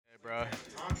bro.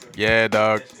 Yeah,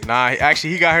 dog. Nah,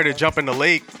 actually, he got her to jump in the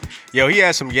lake. Yo, he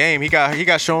had some game. He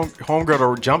got shown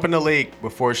homegirl to jump in the lake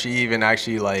before she even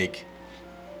actually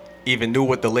even knew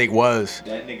what the lake was.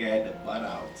 That nigga had the butt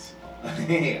outs. I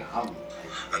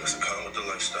guess I come with the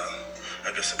lifestyle.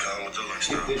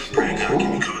 Pray God give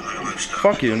me covered like a lifestyle.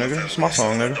 Fuck you, nigga. It's my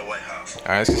song, nigga. All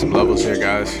right, let's get some levels here,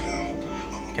 guys.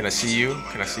 Can I see you?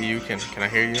 Can I see you? Can I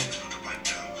hear you?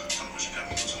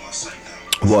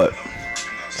 What?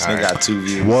 This nigga got 2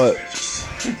 views. What?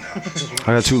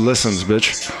 I got 2 listens,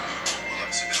 bitch.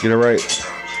 Get it right.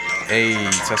 Hey,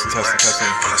 testing. But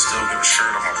I still give a shirt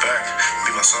on my back.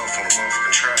 Be myself on the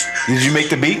motherfucking track. Did you make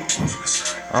the beat?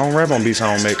 I don't rap on beats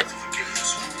I don't make.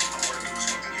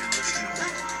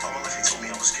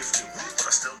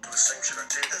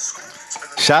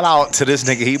 Shout out to this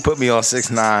nigga. He put me on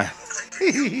 6ix9ine.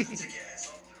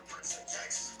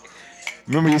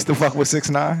 Remember he used to fuck with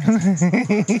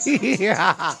 6ix9ine?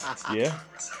 Yeah.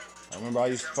 I remember I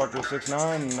used to fuck with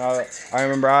 6ix9ine, and I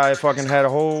remember I fucking had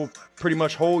a pretty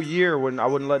much whole year when I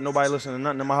wouldn't let nobody listen to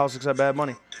nothing in my house except Bad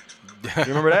Bunny. You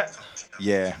remember that?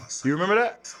 Yeah. You remember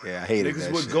that? Yeah, I hated Niggas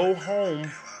that would shit. go home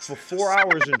for 4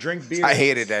 hours and drink beer. I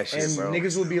hated that shit, and bro.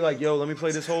 niggas would be like, yo, let me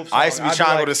play this whole song. I used to be I'd trying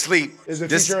to like, go to sleep. Is it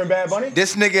featuring Bad Bunny?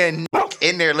 This nigga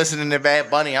in there listening to Bad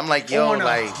Bunny. I'm like, yo,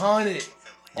 like, 100.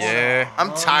 Yeah.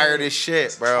 I'm tired of this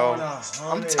shit, bro.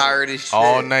 I'm tired of this shit.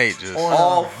 All night, just.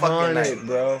 All fucking night,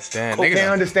 bro. Damn, Coke niggas.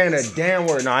 can't understand a damn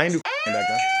word. No, I ain't do back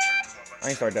then. I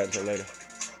ain't start that until later.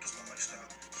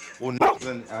 Well,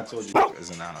 I told you it's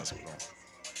in the hospital.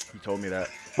 You told me that.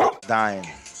 Dying.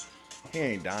 He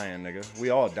ain't dying, nigga. We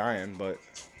all dying, but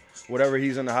whatever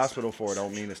he's in the hospital for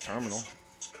don't mean it's terminal.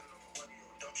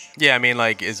 Yeah, I mean,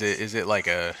 like, is it like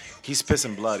a? He's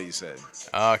pissing blood, he said.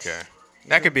 Okay.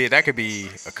 That could be a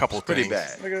couple Pretty things.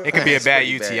 bad. Nigga, It could be a It's bad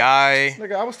pretty UTI. bad.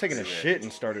 Nigga, I was taking a shit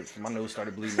and my nose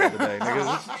started bleeding the other day. Nigga,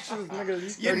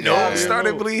 Your 35 nose years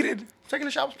started old. bleeding? Taking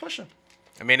a shot, I was pushing.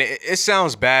 I mean, it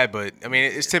sounds bad, but I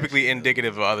mean, it's typically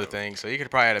indicative of other things. So you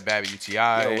could probably have a bad UTI,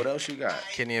 Yo, what else you got?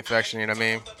 kidney infection. You know what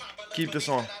I mean? Keep this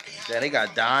on. Yeah, they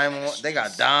got Dime on. They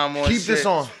got Dime on. Keep shit. this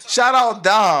on. Shout out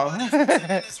Dime.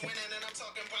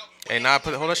 Hey, nah,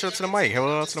 hold that shit to the mic.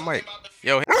 Hold it to the mic.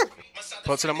 Yo,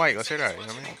 put it to the mic. Let's hear that. You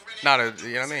know what I mean?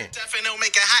 You know what I mean? It'll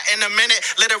make it hot in a minute.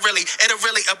 Literally, it'll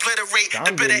really obliterate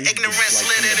the bit of ignorance.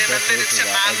 Lit it in a literature.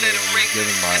 I literate.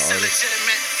 It's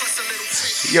illegitimate. Plus a little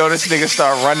trick. Yo, this nigga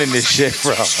start running this shit,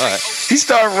 bro. He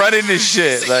start running this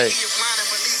shit. Like,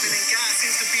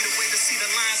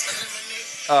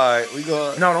 all right, we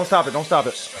go. No, don't stop it. Don't stop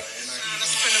it.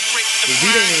 The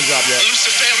beat ain't even dropped yet.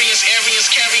 Luciferians, Aryans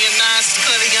carrying knives,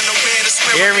 clearly unaware the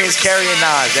spirit. Aryans carrying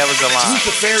knives. That was the line.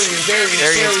 Luciferians,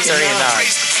 Aryans carrying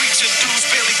knives. The preacher dudes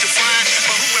barely divine,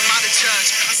 but who am I to judge?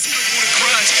 I see the Buddha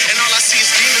grudge, and all I see is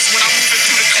demons when I'm moving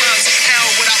through the clubs. Hell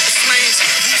without the flames,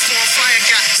 roof on fire,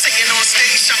 got Satan on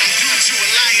stage shouting, dude, you a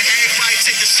liar. Everybody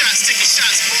taking shots,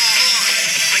 fall hard.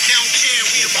 Like they don't care,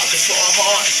 we about to fall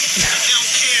hard. They don't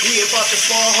care, we about to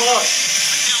fall hard.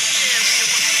 They don't care, we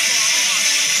about to fall hard.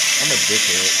 I'm a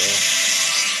dickhead, bro.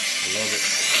 I love it.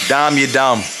 Dom, you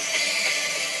dumb.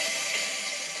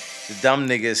 The dumb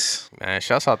niggas. Man,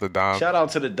 shouts out to Dom. Shout out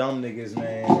to the dumb niggas,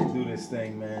 man. They do this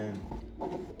thing, man. All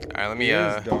right, let me He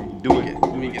is dumb. Do it.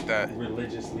 let me get that.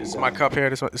 Religiously. This is dumb. my cup here.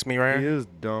 This me right He here. is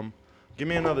dumb. Give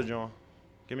me another, John.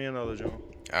 Give me another, John.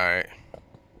 All right.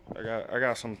 I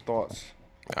got some thoughts.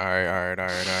 All right.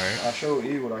 I showed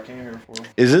E what I came here for. Who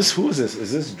is this?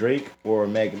 Is this Drake or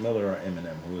Mac Miller or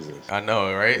Eminem? Who is this? I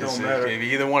know, right? It don't It's matter. maybe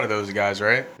either one of those guys,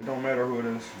 right? It don't matter who it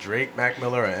is. Drake, Mac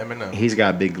Miller, or Eminem. He's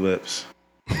got big lips.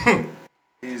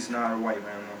 He's not a white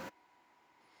man,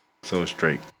 So it's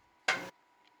Drake. though.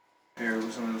 Here,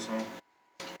 listen to this song.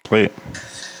 Play it.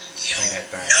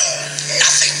 Nothing.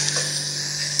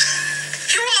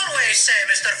 You always say,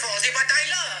 Mr. Fozzie, but I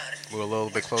learn. Move a little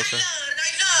bit closer. I learn.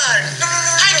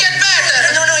 I get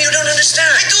better. No, you don't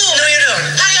understand. I do. No, you don't.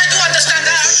 I do understand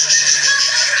that.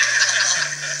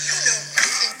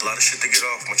 A lot of shit to get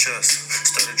off my chest.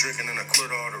 Started drinking and I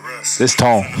quit all the rest. This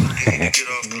tone. Get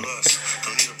off the lust.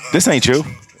 Don't need a This ain't you.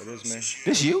 It is me.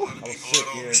 This you? I was sick,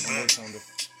 yeah. My voice sounded.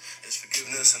 Is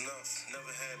forgiveness enough? Never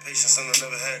had patience and I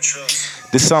never had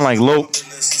trust. This sound like Lope.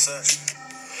 This and such.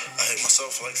 I hate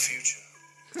myself like Future.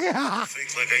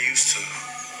 Fake like I used to.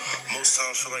 Most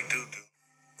times feel like doo-doo.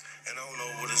 And I don't know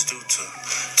what it's due to.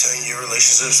 10-year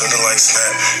relationships and the light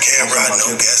snap. Can't ride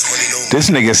no gas money, no.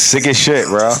 This nigga's sick as shit,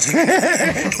 bro.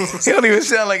 He don't even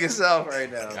sound like himself right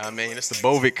now. I mean, it's the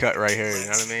Bovic cut right here. You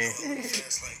know what I mean?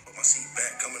 It's like my seat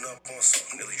back coming up on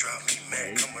something nearly drive me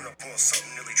mad. Coming up on something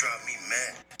nearly drive me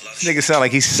mad. This nigga sound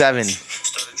like he's 7.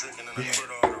 Started drinking and I quit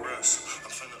all the rest.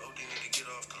 I'm finna OD, need to get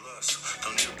off the lust.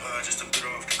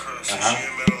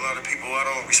 Met a lot of people I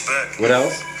don't respect. What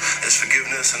else? Is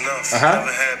forgiveness enough? Uh-huh.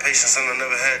 Never had patience and I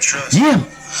never had trust. Yeah.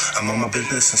 I'm on my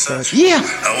business and such. Yeah.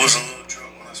 I was a little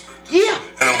drunk when I spit this. Yeah.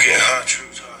 And I'm getting hot truths.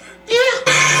 Yeah.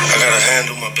 I gotta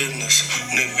handle my business.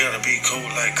 Nigga gotta be cold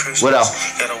like Christmas. What else?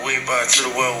 Gotta wave bye to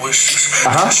the well wishes.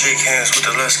 Uh-huh. Shake hands with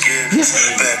the less give.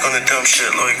 Back on the dumb shit,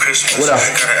 Lloyd Christmas. What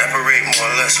else? Gotta apparate more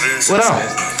or less business. What else?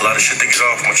 A lot of shit to get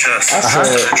off my chest.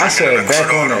 I said back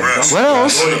on that. What else? What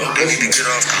else?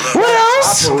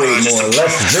 Operate more or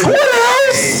less. What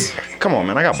else? Come on,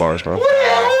 man. I got bars, bro. What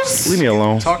else? Leave me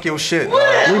alone. Talk your shit.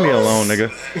 Leave me alone, nigga.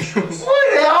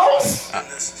 What else?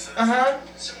 Uh-huh.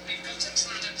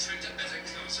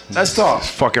 Let's talk.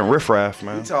 Fucking riffraff,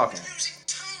 man. We talking.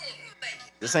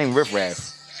 This ain't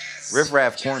riffraff.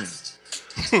 Riffraff corny.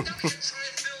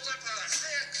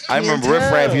 I remember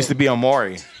riffraff used to be on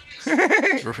Maury.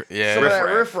 Yeah. So that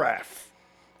riffraff.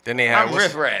 Then they had I'm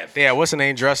riffraff. Yeah, what's the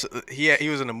name? Dress. He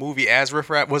was in a movie as Riff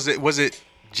Raff. Was it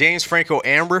James Franco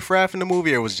and Riff Raff in the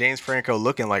movie, or was James Franco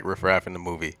looking like Riff Raff in the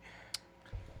movie?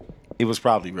 It was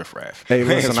probably riffraff. Hey,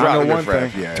 listen, I know one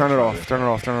thing. Yeah, Turn it off. Turn it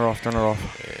off. Turn it off. Turn it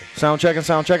off. Sound checking.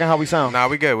 How we sound? Nah,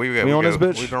 we good. We good. We on this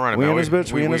good. bitch? We've been running. We man. in this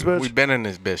bitch? We in this bitch? We been in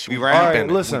this bitch. We We ran. All deep right, in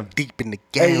it. listen. We deep in the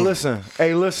game.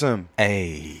 Hey, listen.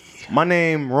 Hey. My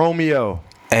name Romeo,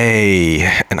 Hey.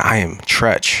 And I am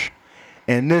Tretch.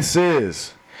 and this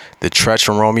is The Tretch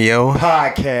from Romeo.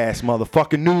 podcast,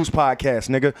 motherfucking news podcast,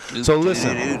 nigga. So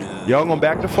listen, y'all gonna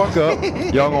back the fuck up,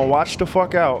 y'all gonna watch the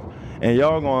fuck out, and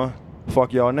y'all gonna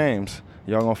fuck y'all names.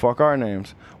 Y'all gonna fuck our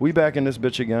names. We back in this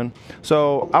bitch again.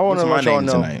 So I want to What's let my y'all name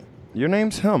know. tonight? Your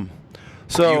name's him.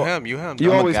 So You him. You I'm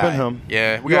a always guy. been him.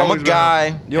 Yeah. You I'm a always been guy.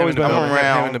 him. You always been I'm him.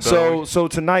 around. So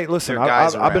tonight, listen, There are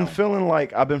guys I've been around. feeling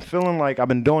like I've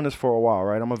been doing this for a while,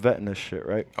 right? I'm a vet in this shit,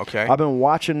 right? Okay. I've been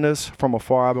watching this from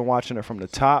afar. I've been watching it from the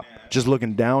top, just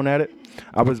looking down at it.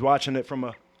 I was watching it from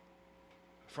a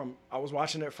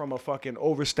fucking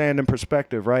overstanding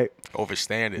perspective, right?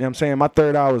 Overstand it. You know what I'm saying? My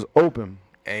third eye was open.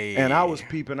 Hey. And I was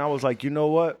peeping. I was like, you know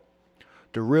what?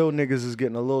 The real niggas is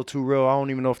getting a little too real. I don't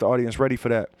even know if the audience ready for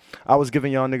that. I was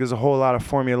giving y'all niggas a whole lot of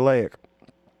formulaic.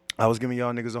 I was giving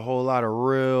y'all niggas a whole lot of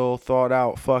real thought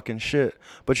out fucking shit.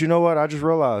 But you know what? I just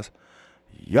realized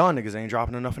y'all niggas ain't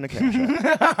dropping enough in the cash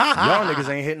app. Y'all niggas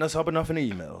ain't hitting us up enough in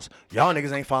the emails. Y'all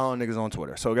niggas ain't following niggas on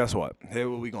Twitter. So guess what? Here's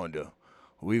what we gonna do.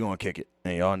 We gonna kick it,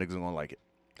 and y'all niggas gonna like it.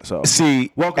 So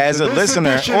See, welcome as to a this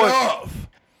listener, edition of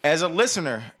as a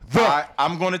listener,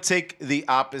 I'm going to take the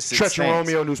opposite Tretch and stance.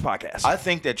 Romeo News Podcast. I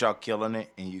think that y'all killing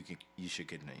it, and you should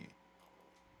continue.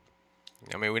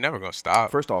 I mean, we never gonna stop.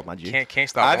 First off, my G. Can't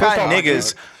stop. I got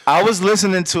niggas. I was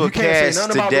listening to a You can't cast say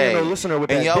nothing about today, being a listener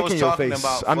with and that y'all dick was in your talking face.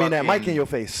 about. I mean, that mic fucking- in your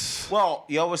face. Well,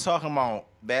 y'all was talking about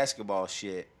basketball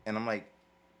shit, and I'm like,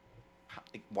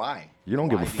 why? You don't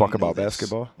give Why a do fuck you do about this?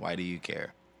 basketball? Why do you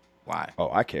care? Why? Oh,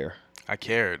 I care. I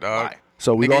care, dog. Why?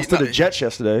 So we Nigga, lost to you the Jets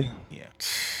yesterday. Yeah.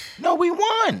 No, we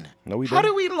won. No, we How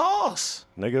didn't. did we lose?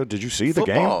 Nigga, did you see the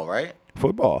Football, game? right?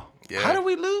 Football. Yeah. How did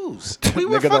we lose? We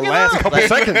were Nigga, the fucking last up. couple Like,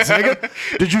 seconds,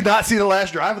 nigga. Did you not see the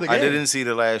last drive of the game? I didn't see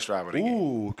the last drive of the game.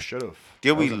 Ooh, should have.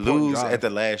 Did we lose at the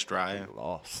last drive?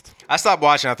 Lost. I stopped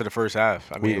watching after the first half.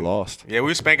 I We mean, lost. Yeah, we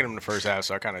were spanking them in the first half,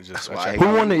 so I kind of just. I why- checked Who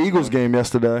out. won the Eagles game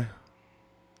yesterday?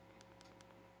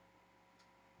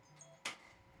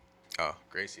 Oh,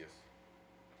 Gracious.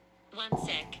 One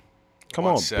sec. Come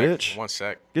One on, sec. bitch. 1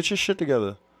 sec. Get your shit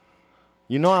together.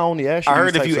 You know I only asked you I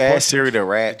heard these if you types of ask questions. Siri to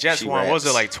rap, The Jets she won. What was it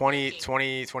raps. like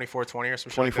 24, 20 or some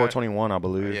shit? 24, like that? 21, I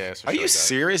believe. Yeah. some Are shit you like that.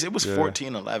 serious? It was Yeah.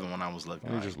 14-11 when I was looking.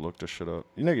 Let me Like, just look this shit up.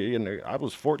 Nigga, I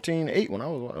was 14-8 when I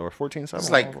was, or 14-7 it's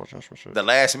when I like was watching some shit. the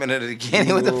last minute of the game.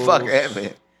 What the fuck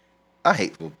happened? I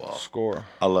hate football. Score.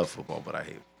 I love football, but I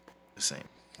hate the same.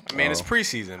 I mean, it's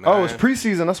preseason. Man. Oh, it's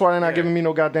preseason. That's why they're not Yeah. giving me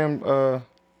no goddamn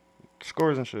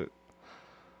scores and shit.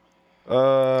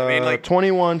 I mean, like-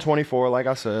 21-24, like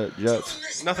I said,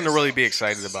 Jets. Nothing to really be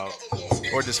excited about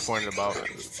or disappointed about.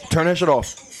 Turn that shit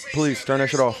off. Please, turn that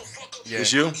shit off. Yeah.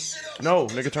 It's you? No,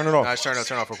 nigga, turn it off. Nah, just turn it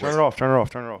off real quick. Turn it off, turn it off,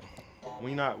 turn it off.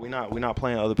 We not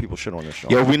playing other people's shit on this show.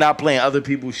 Yo, we not playing other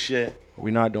people's shit. We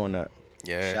not doing that.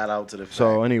 Yeah. Shout out to the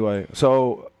So anyway,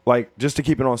 like just to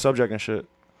keep it on subject and shit,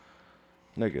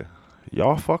 nigga,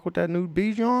 y'all fuck with that new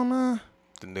Bijan, man?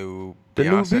 The new The new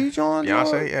Beyonce. Bijan,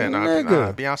 Beyonce? dog? Yeah, nah,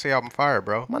 Nigga. Beyonce album fire,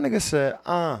 bro. My nigga said,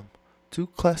 I'm too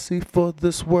classy for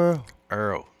this world.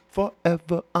 Earl.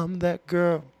 Forever, I'm that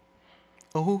girl.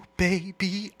 Oh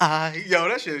baby, yo,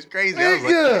 that shit is crazy. I was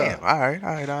like, Nigga.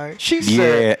 damn. All right. She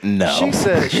said, no. She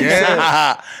said,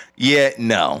 Yeah,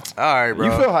 no. All right, bro.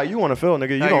 you feel how you want to feel,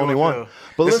 nigga. You How the you only wanna one. feel.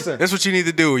 But This- listen, this is what you need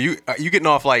to do. You getting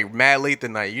off like mad late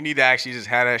tonight. You need to actually just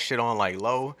have that shit on like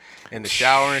low in the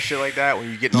shower and shit like that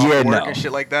when you getting off Yeah, work no. and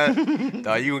shit like that.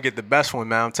 You gonna get the best one,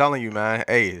 man. I'm telling you, man.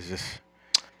 Hey,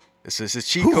 it's a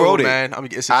cheat Who code, wrote it? man.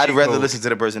 It's a I'd cheat rather code. listen to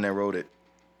the person that wrote it.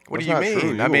 What that's do you not mean?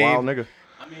 true. You I a mean, wild nigga.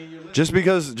 Just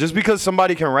because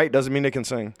somebody can write doesn't mean they can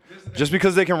sing. Just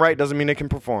because they can write doesn't mean they can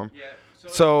perform.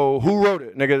 So who wrote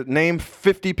it, nigga? Name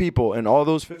 50 people, and all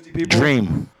those 50 people.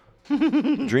 Dream.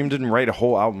 Dream didn't write a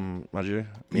whole album, my G.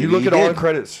 Maybe You look he at all the did.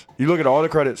 credits. You look at all the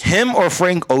credits. Him or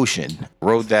Frank Ocean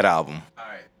wrote that album.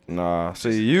 Nah,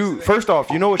 see you. First off,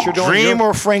 you know what you're doing. Dream You're-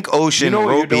 or Frank Ocean you know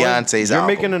what you're wrote doing? Beyonce's You're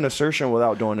album. making an assertion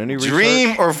without doing any research.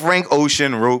 Dream or Frank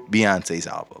Ocean wrote Beyonce's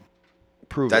album.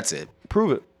 Prove That's it. it.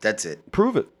 Prove it. That's it.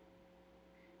 Prove it.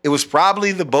 It was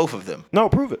probably the both of them. No,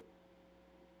 prove it.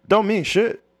 Don't mean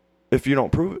shit if you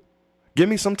don't prove it. Give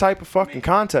me some type of fucking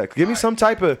context. Give me some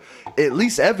type of at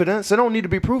least evidence. It don't need to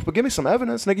be proof, but give me some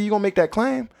evidence, nigga. You gonna make that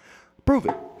claim? Prove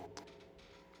it.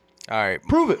 all right.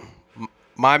 Prove it.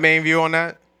 My main view on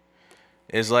that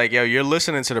is like, yo, you're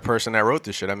listening to the person that wrote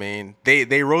this shit. I mean,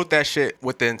 they wrote that shit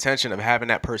with the intention of having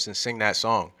that person sing that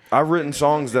song. I've written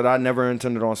songs that I never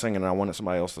intended on singing, and I wanted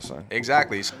somebody else to sing.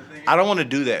 Exactly. I don't want to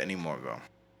do that anymore, bro.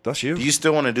 That's you. Do you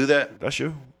still want to do that? That's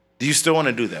you. Do you still want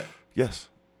to do that? Yes.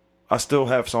 I still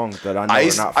have songs that I know I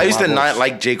used, are not. For I used my to not voice.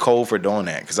 like J. Cole for doing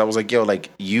that because I was like, yo, like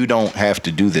you don't have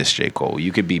to do this, J. Cole.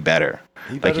 You could be better.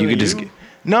 He Like better you than could just you? get,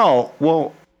 no.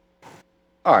 Well,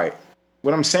 all right.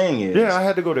 What I'm saying is, Yeah, I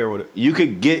had to go there with it. you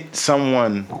could get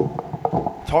someone.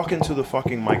 Talk into the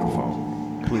fucking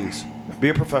microphone, please. Be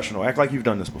a professional. Act like you've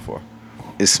done this before.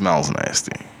 It smells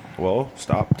nasty. Well,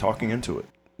 stop talking into it.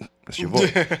 It's your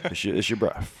voice. it's your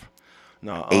breath.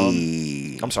 No,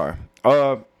 Ayy. I'm sorry.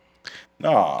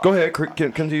 No. Go ahead.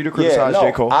 Continue to criticize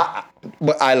J. Cole.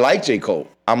 But I like J. Cole.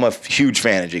 I'm a huge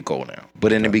fan of J. Cole now.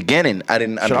 But in the beginning, I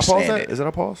didn't Should I pause understand that? it. Is it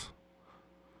a pause?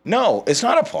 No, it's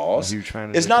not a pause. A huge fan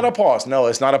of It's J. not Cole. a pause. No,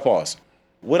 it's not a pause.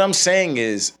 What I'm saying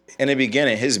is, in the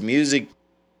beginning, his music,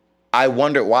 I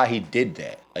wondered why he did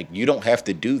that. Like, you don't have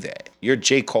to do that. You're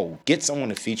J. Cole. Get someone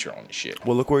to feature on the shit.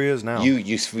 Well, look where he is now.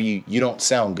 You don't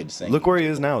sound good singing. Look where he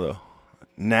is now, though.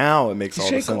 Now it makes He's all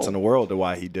J. the sense Cole. in the world to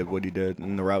why he did what he did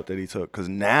and the route that he took. Because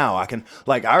now I can,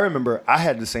 like, I remember I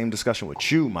had the same discussion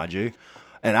with you, my G,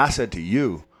 and I said to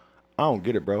you, I don't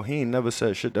get it, bro. He ain't never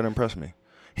said shit that impressed me.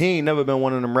 He ain't never been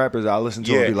one of them rappers I listen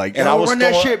to and be like, yo, and I was run that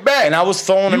throwing- shit back. and I was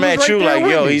throwing him was at right you there like,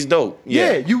 with yo, me. he's dope.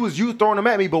 Yeah, Yeah. you throwing him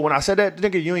at me, but when I said that,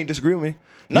 nigga, you ain't disagree with me.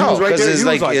 You No, was right because there. it's You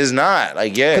was like, it's not.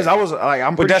 Like, yeah. Because I was like,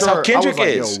 I'm But pretty that's sure how Kendrick I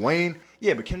was like, is. Yo, Wayne.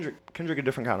 Yeah, but Kendrick a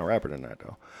different kind of rapper than that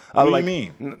though. What do like, you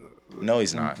mean? No,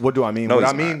 he's not. What do I mean? No, What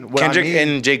he's I mean- not. what I Kendrick mean-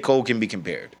 and J. Cole can be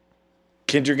compared.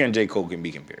 Kendrick and J. Cole can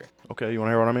be compared. Okay, you want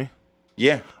to hear what I mean?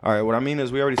 Yeah. All right, what I mean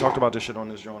is we already talked about this shit on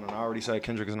this joint, and I already said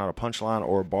Kendrick is not a punchline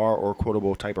or a bar or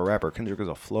quotable type of rapper. Kendrick is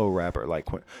a flow rapper. Like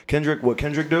Kendrick, what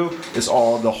Kendrick do is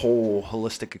all the whole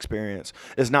holistic experience.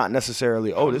 It's not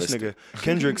necessarily, oh, this nigga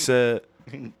Kendrick said,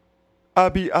 I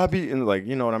be, and like,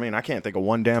 you know what I mean? I can't think of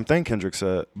one damn thing Kendrick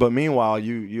said. But meanwhile,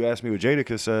 you asked me what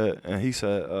Jadakiss said, and he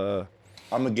said,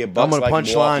 I'm gonna get bucks I'm a like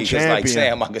punchline Milwaukee just like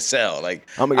champion. Sam Cassell. Like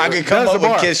I'm a- I can come that's up the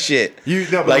with bar. Kiss shit. No,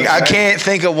 but like I listen, can't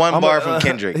think of one I'm bar a- from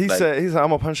Kendrick. He Like, said,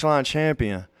 I'm a punchline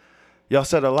champion. Y'all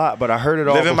said a lot, but I heard it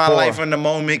all living my before. life in the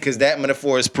moment because that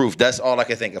metaphor is proof. That's all I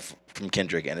can think of from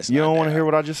Kendrick, and it's You not don't want to that. hear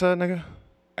what I just said, nigga?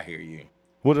 I hear you.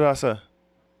 What did I say?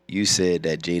 You said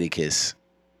that Jadakiss.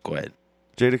 Go ahead.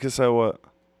 Jadakiss said what?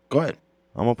 Go ahead.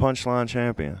 I'm a punchline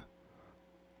champion.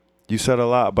 You said a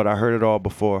lot, but I heard it all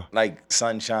before. Like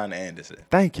Sunshine Anderson.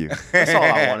 Thank you. That's all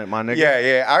I wanted, my nigga.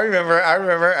 Yeah. I remember.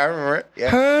 Yeah.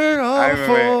 Heard all I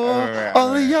remember it, I before, remember it, I all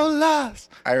of remember it. your lies.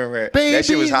 I remember it. Baby That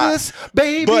shit was hot. this,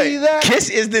 baby But that. Kiss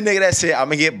is the nigga that said, I'm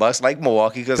going to get bust like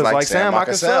Milwaukee because like Sam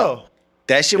Cassell.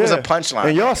 That shit was a Yeah. punchline.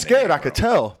 And y'all back in the scared, day, I could bro.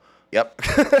 tell. Yep.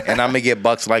 And I'm going to get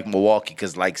bucks like Milwaukee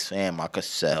because like Sam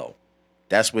Cassell.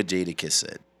 That's what Jadakiss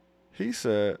said. He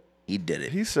said, He did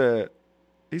it. he said,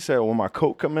 when my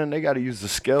coat come in, they got to use the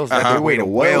scales that Uh-huh. they weigh the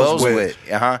Wells whales with.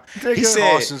 with. Uh-huh. Nigga. He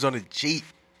said, Austin's on a Jeep.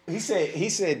 he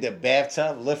said the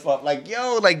bathtub lift up. Like,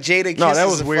 yo, like Jadakiss No, that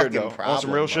is was a weird, fucking though. problem, On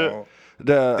some real shit. bro. The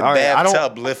The all right, I don't.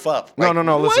 bathtub lift up. No, Like,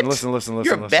 no, listen, what? listen. Your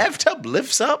listen. bathtub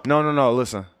lifts up? No,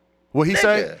 listen. What he Nigga.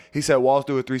 say? He said walls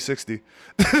do a 360.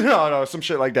 no, some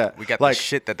shit like that. We got like the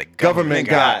shit that the government government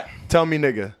got. Tell me,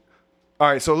 nigga. All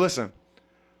right, so listen.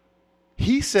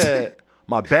 He said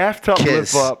my bathtub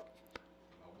Kiss. lift up.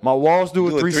 My walls do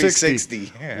a Do a 360.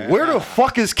 360. Where the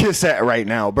fuck is Kiss at right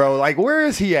now, bro? Like, where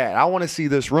is he at? I want to see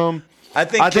this room. I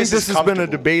think this has been a comfortable.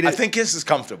 debated. I think Kiss is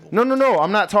comfortable. No.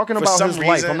 I'm not talking For about some his life.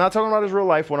 reason- I'm not talking about his real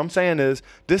life. What I'm saying is,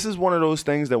 this is one of those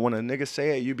things that when a nigga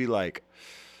say it, you be like,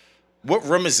 What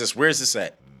room is this? Where is this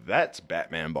at? that's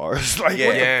Batman bars. Like, Yeah.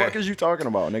 what Yeah. the fuck is you talking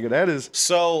about, nigga? That is.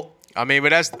 So, but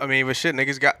shit,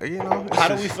 niggas got, you know. it's how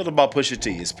do just we feel about Pusha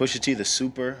T? Is Pusha T the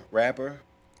super rapper?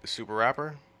 the super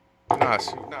rapper? Nas.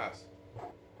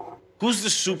 Who's the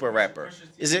super rapper?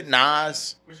 Is it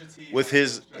Nas with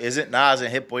his? Is it Nas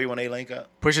and Hit Boy when they link up?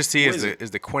 Pusha T Who is is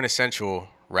it? the quintessential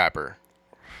rapper,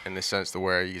 in the sense to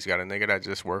where he's got a nigga that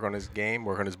just work on his game,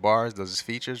 work on his bars, does his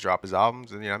features, drop his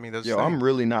albums, and you know what I mean. Does his Yo, thing. I'm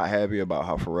really not happy about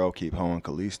how Pharrell keep hoeing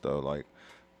Khalees though. Like,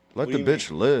 let What the do you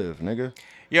bitch live, nigga.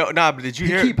 Yo, nah, but did you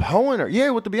He hear? keep hoeing her. Yeah,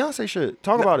 with the Beyonce shit.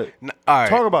 Talk about it. all right.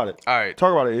 Talk about it. All right.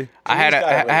 Talk about it. E. I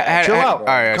had Chill out. All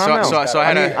right, Calm down. so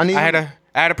I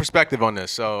I had a perspective on this.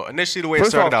 So initially, the way it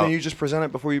First off, started out. can you just present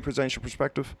it before you present your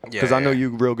perspective? Yeah, Because I know yeah. you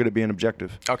real good at being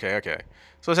objective. Okay.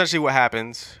 So essentially, what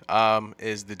happens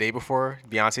is the day before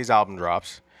Beyonce's album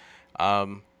drops,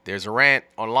 there's a rant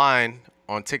online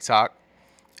on TikTok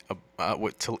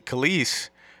with Khalees,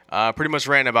 pretty much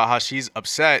ranting about how she's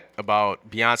upset about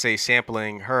Beyonce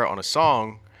sampling her on a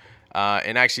song,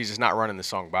 and actually just not running the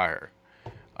song by her.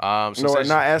 So No, essentially-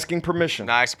 not asking permission.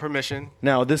 not asking permission.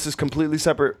 Now, this is completely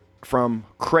separate from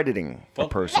crediting a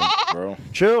person. bro.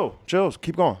 Chill.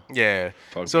 Keep going. Yeah.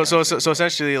 Fuck So Beyonce.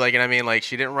 essentially, like, you know what I mean, like,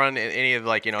 she didn't run any of,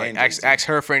 like, you know, And ask Jay-Z.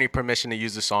 her for any permission to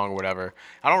use the song or whatever.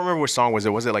 I don't remember which song was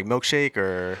it. Was it like Milkshake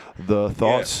or? The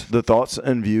thoughts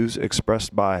and views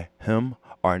expressed by him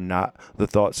are not the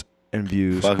thoughts and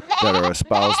views Fuck. that are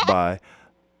espoused by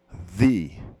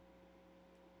the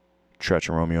Tretch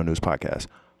and Romeo News Podcast,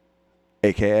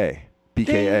 aka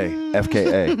BKA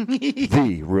FKA,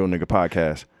 the Real Nigga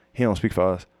Podcast. He don't speak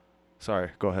for us. Sorry,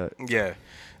 go ahead. Yeah.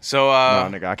 So Nah,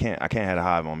 nigga, I can't have a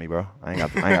hive on me, bro. I ain't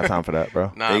got time for that,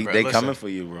 bro. nah, They, bro, they listen. coming for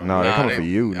you, bro. No, they're Nah, coming they- for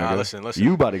you, nah, nigga. listen.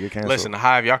 You about to get canceled. Listen, the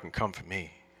Hive, y'all can come for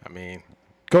me. I mean,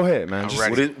 Go ahead, man. I'm Just-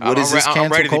 ready. what is this I'm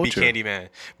cancel ready culture? to be Candyman.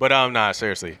 But nah,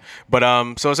 seriously. But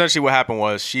so essentially, what happened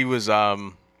was she was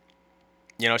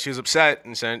you know, she was upset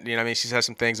and said, you know what I mean, she said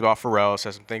some things about Pharrell,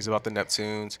 said some things about the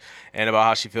Neptunes, and about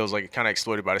how she feels like kind of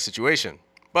exploited by the situation.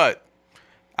 But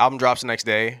album drops the next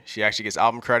day. She actually gets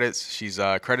album credits. She's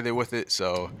credited with it.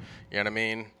 So, you know what I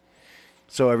mean?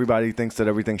 So everybody thinks that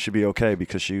everything should be okay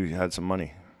because she had some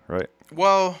money, right?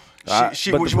 Well, But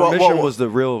the permission was the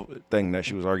real thing that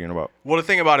she was arguing about. Well, the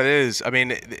thing about it is, I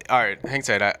mean, all right, hang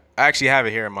tight. I actually have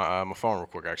it here in my phone real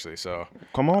quick, actually. So,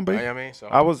 Come on, baby. you know what I mean? So,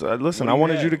 I was listen. I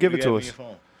wanted you to give it to us.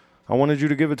 What I wanted you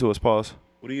to give it to us. Pause.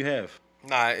 do you have?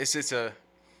 nah, it's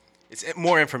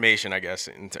more information, I guess,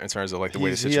 in terms of like the way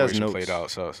the He has situation notes. played out.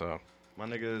 So. My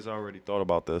nigga has already thought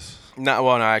about this.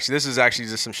 No, actually, this is actually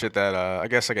just some shit that I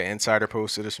guess like an insider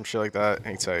posted or some shit like that.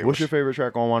 Hang tight. What's your favorite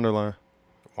track on Wonderland?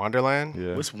 Wonderland?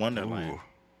 Yeah, What's Wonderland?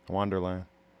 Ooh. Wonderland.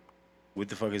 What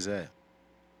the fuck is that?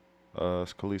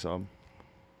 It's Khalees album.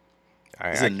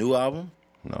 Is it a new album?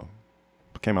 No,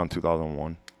 it came out in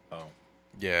 2001.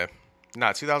 Yeah.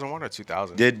 Nah, 2001 or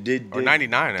 2000? Did 99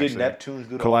 Did actually. Neptunes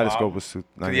do the Kaleidoscope whole album?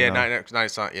 was Yeah, 99.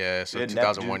 90, yeah, so Did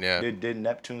 2001, Neptunes, yeah. Did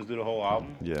Neptunes do the whole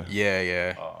album? Yeah.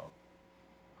 Yeah.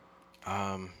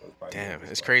 Damn,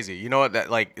 it's crazy. You know what? That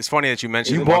like, it's funny that you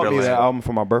mentioned You bought me Wonderland. that album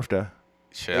for my birthday.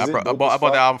 Shit, Is I it brought, I dope bought, as I bought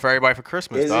the fuck? album for everybody for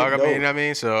Christmas, Is it dog. I mean, dope? you know what I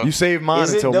mean? So, You saved mine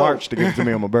Is it until dope? March to give it to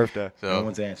me on my birthday. No so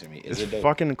one's answering me. Is It's it dope?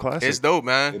 fucking classic. it's dope,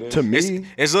 man. To me,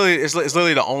 It's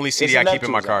literally the only CD I It's a keep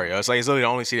in my Neptunes car. album. Yo. It's literally the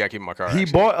only CD I keep in my car. he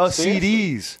actually. bought us Seriously?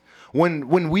 CDs.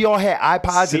 When we all had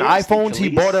iPods and Seriously, iPhones, he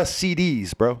Khalees? bought us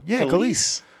CDs, bro. Yeah, Khalees.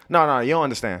 Khalees? No, you don't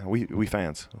understand. We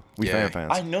fans. We Yeah.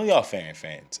 fans. I know y'all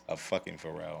fans of fucking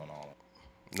Pharrell and all.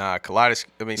 Nah,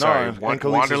 Kaleidoscope. I mean, No, sorry, and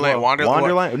Wonderland. Khalees as well. Wonderland.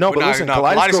 Wonderland. No, but nah, listen, nah,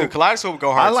 Kaleidoscope. Kaleidoscope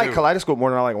go hard I like too. Kaleidoscope more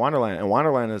than I like Wonderland, and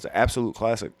Wonderland is an absolute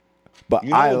classic. But You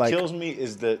know I what like. kills me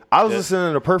is the I was the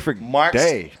listening to Perfect Mark's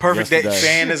Day. Perfect Day.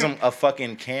 yesterday. fanism of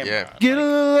fucking Cameron. Yeah. Get a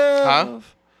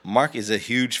love. Mark is a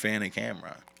huge fan of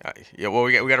Cameron. Yeah, well,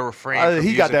 we got to refrain. From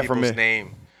he got using that from people's me.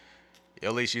 name.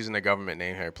 At least using the government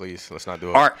name here, please. Let's not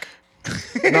do it. Ark.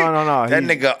 No. That he-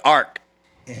 nigga Ark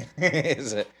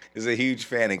is a huge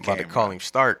fan of About to Cameron. call him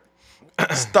Stark.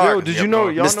 Stark. Yo, did you know?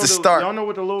 Y'all Mr. know, Stark. y'all know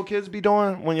what the little kids be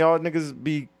doing when y'all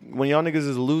niggas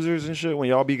is losers and shit. When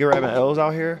y'all be grabbing L's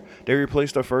out here, they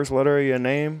replace the first letter of your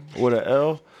name with an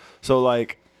L. So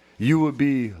like, you would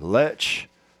be Lech,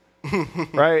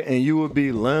 right? And you would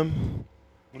be Lim.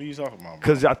 What are you talking about?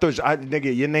 Bro? Cause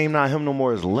nigga, your name not him no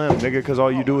more is Lim, nigga. Cause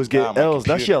all you do is God, get my L's.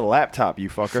 That's computer. your laptop, you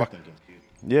fucker. Fucking computer.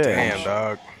 Yeah. Damn,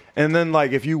 dog. And then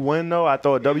like if you win though, I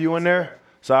throw a W in there.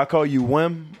 So I call you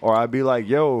Wim, or I'd be like,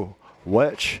 yo,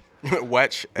 Wetch.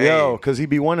 Wetch. Hey. Yo, because he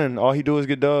be winning. All he do is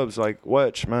get dubs. Like,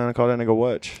 Wetch, man. I call that nigga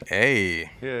Wetch.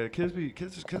 Hey. Yeah, kids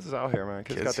is out here, man.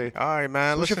 Kids got they. All right,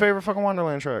 man. What's your listen. favorite fucking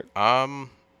Wonderland track? Damn.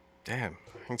 I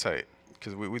can tell you.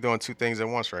 Because we doing two things at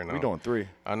once right now. We doing 3.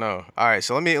 I know. All right,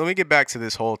 so let me get back to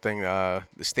this whole thing, the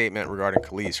statement regarding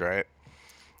Khalees, right?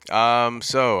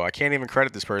 So I can't even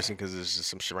credit this person because it's just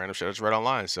some random shit I just read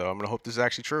online. So I'm gonna hope this is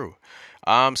actually true.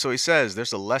 So he says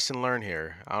there's a lesson learned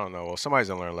here. I don't know. Well, somebody's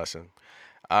gonna learn a lesson.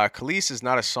 Khalees is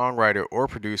not a songwriter or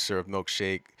producer of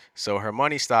Milkshake, so her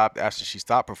money stopped after she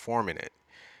stopped performing it.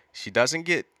 She doesn't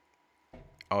get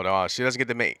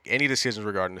to make any decisions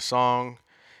regarding the song.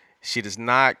 She does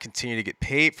not continue to get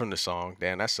paid from the song.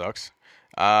 Damn, that sucks.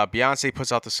 Beyonce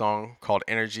puts out the song called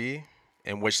Energy,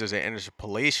 in which there's an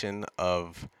interpolation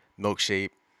of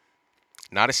Milkshake.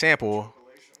 Not a sample.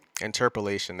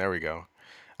 Interpolation. There we go.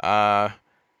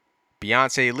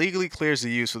 Beyonce legally clears the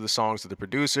use of the songs to the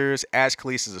producers, as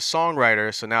Khalees is a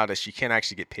songwriter, so now that she can't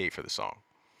actually get paid for the song.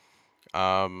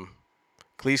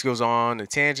 Khalees goes on a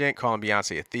tangent, calling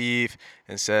Beyonce a thief,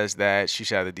 and says that she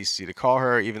should have the decency to call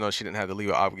her, even though she didn't have the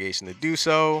legal obligation to do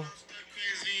so.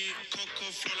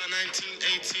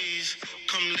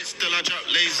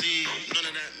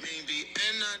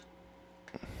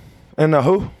 And the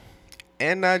who?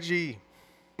 N.I.G.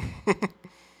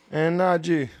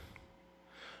 N.I.G.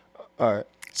 All right.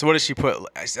 So what did she put?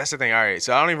 That's the thing. All right.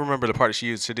 So I don't even remember the part that she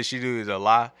used. So did she do the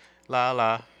la,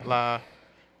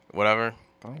 whatever?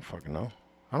 I don't fucking know.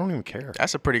 I don't even care.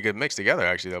 That's a pretty good mix together,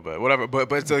 actually, though. But whatever.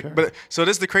 But it's like, but so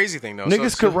this is the crazy thing, though.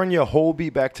 Niggas so, could run your whole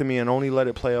beat back to me and only let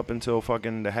it play up until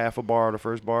fucking the half a bar or the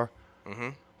first bar. Mm-hmm.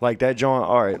 Like that joint.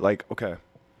 All right. Like, okay,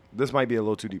 this might be a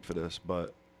little too deep for this,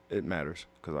 but it matters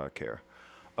because I care.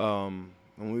 When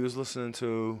we was listening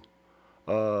to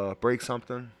Break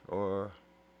Something or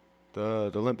the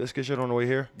Limp Bizkit shit on the way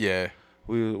here. Yeah.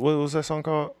 What was that song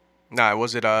called? Nah,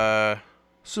 was it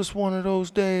It's just one of those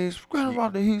days. Forget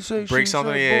about the he say Break she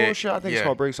Something? say Yeah. bullshit. I think it's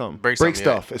called Break Something. Break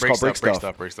Stuff. Yeah. It's called Break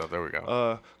Stuff. Break Stuff. There we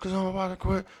go. Cause I'm about to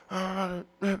quit. I'm about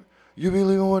to lip. You be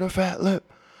leaving with a fat lip.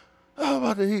 I'm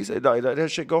about to he say that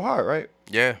shit go hard, right?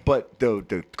 Yeah. But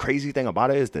the crazy thing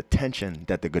about it is the tension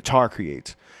that the guitar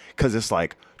creates. Cause it's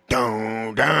like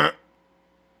dun dun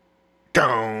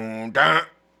dun dun,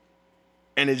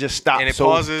 and it just stops And it so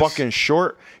pauses. fucking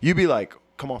short. You be like,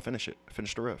 come on, finish it.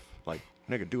 Finish the riff. Like,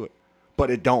 nigga, do it. But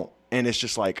it don't. And it's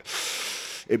just like,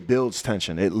 it builds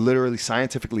tension. It literally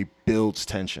scientifically builds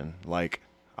tension. Like,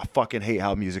 I fucking hate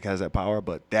how music has that power,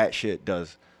 but that shit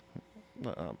does.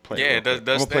 Play Yeah, it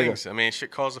does things. I mean, shit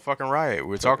caused a fucking riot. We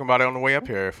were talking about it on the way up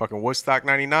here. Fucking Woodstock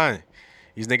 99.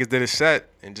 These niggas did a set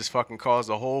and just fucking caused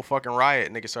a whole fucking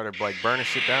riot. Niggas started like burning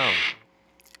shit down.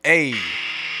 Hey.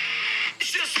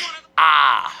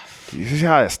 You see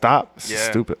how it stopped? It's Yeah.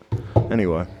 stupid.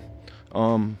 Anyway.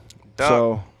 Duck.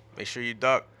 So Make sure you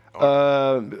duck.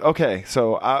 okay,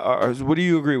 so what do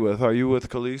you agree with? Are you with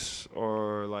Khalees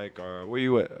or like, or where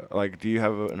you at? Like, do you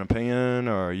have an opinion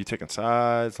or are you taking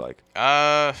sides? Like,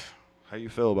 how you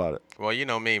feel about it? Well, you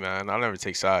know me, man. I'll never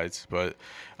take sides, but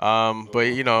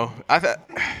you know,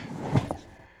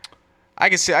 I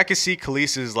can see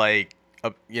Khalees's like,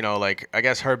 you know, like I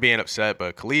guess her being upset,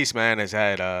 but Khalees, man, has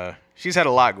had she's had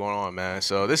a lot going on, man.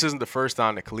 So this isn't the first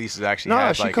time that Khalees has actually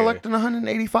had She like collecting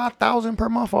 $185,000 per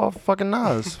month off fucking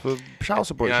Nas for child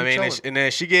support. you know what I mean? She And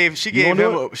then she gave wanna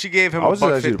him I was just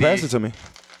asking you to pass $1.50. it to me.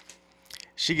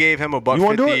 She gave him You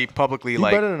wanna do $1.50 it? publicly You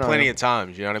like better than I plenty am. of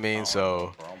times. You know what I mean?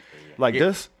 So Like Yeah.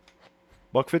 this,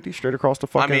 $150 straight across the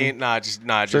fucking. I mean,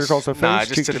 straight across her face,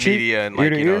 just cheek to to the cheek, media and ear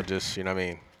like to you know, ear? just you know what I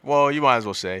mean. Well, you might as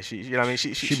well say she. You know what I mean? She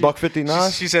 $150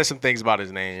 Nas? She said some things about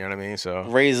his name. You know what I mean? So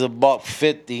Raise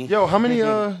 $150. Yo, how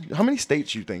many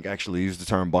states you think actually use the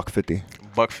term $150?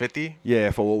 $1.50.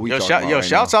 Yeah, for what we talking about Yo, right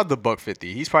shouts now. out to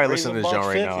 $1.50. He's probably Raise listening to this joint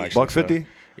right now. $1.50. Actually, so. $150?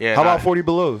 Yeah. How about 40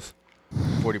 belows?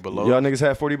 40 below? Y'all niggas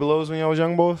had 40 belows when y'all was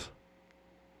young boys?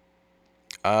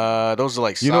 Those are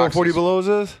like You know what socks 40 and- belows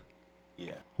is?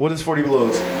 Yeah. What is 40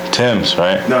 belows? Tim's,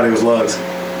 right? No, they was lugs.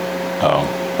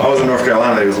 Oh, I was in North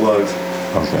Carolina, they was lugs.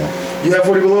 okay. You had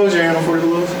 40 belows? You ain't no 40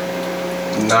 belows?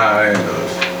 Nah, I ain't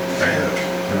those. I ain't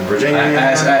those. Virginia? I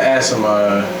had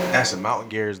some mountain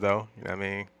gears though. You know what I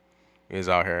mean? He was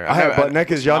out here. I had butt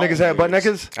neckers. Y'all niggas had butt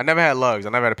neckers? I never had lugs. I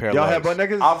never had a pair of Y'all lugs. had butt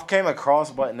neckers? I've came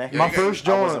across butt naked. My first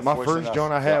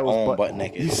joint I had was butt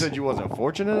naked. You said you wasn't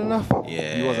fortunate enough?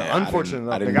 Yeah, You wasn't I unfortunate didn't-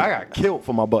 enough. I Nigga, didn't- I got killed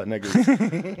for my butt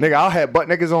niggas. Nigga, I had butt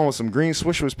niggas on with some green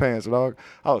swishers pants, dog.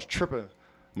 I was tripping.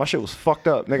 My shit was fucked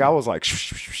up. Nigga, I was like,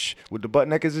 with the butt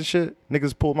niggas and shit.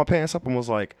 Niggas pulled my pants up and was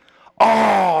like,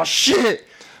 oh, shit.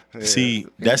 See,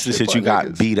 that's the shit shit you butt got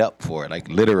naked. beat up for. Like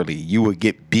literally, you would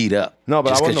get beat up. No,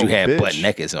 but just I wasn't you no had bitch. butt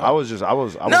naked on. I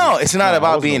was. No, it's not I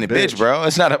about wasn't being no a bitch, bro.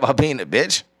 It's not about being a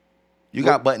bitch. You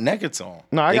got butt naked on.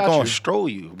 No, I they got gonna you. stroll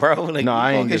you, bro. Like, No, you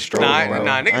I gonna ain't get strolled, strolled, bro.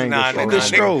 bro. I ain't get Niggas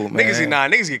stroll,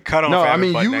 man. Niggas get cut off. No, for I having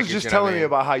mean butt you naked, was just you know what telling I me mean?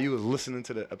 about how you was listening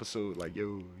to the episode, like,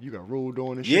 yo, you got rolled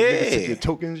on and shit. Yeah. Niggas took your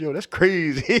tokens, yo, that's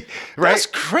crazy, right? That's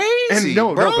crazy, And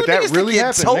no, bro. but that Niggas really took your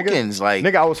happened, tokens, nigga. like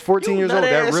Nigga, I was 14 you years old.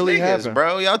 That nut-ass really niggas, happened,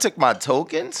 bro. Y'all took my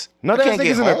tokens. No, I that can't niggas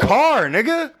get in a home. car,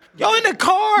 nigga. Y'all in the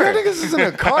car. Y'all niggas is in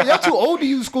a car. Y'all too old to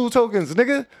use school tokens,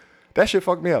 nigga. That shit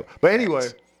fucked me up. But anyway,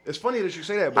 it's funny that you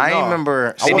say that. But I nah,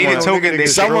 remember I wasn't needed no nigga token- to they- get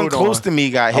someone strode close on. to me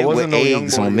got I hit with wasn't no young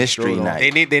eggs boy to on get mystery strode on. night.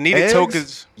 They needed Eggs?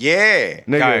 tokens. Yeah.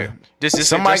 Nigga. Guy, just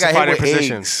Somebody got justify hit their with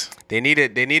position. eggs.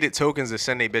 They needed tokens to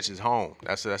send their bitches home.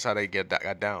 That's how they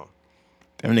got down.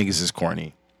 Them niggas is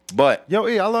corny. But Yo,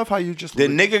 I love how you just the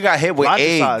nigga got hit with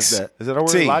logicize eggs. that. Is that a word?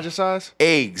 T. Logicize?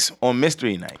 Eggs on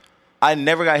mystery night. I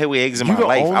never got hit with eggs in You my the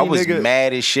life. I only was nigga-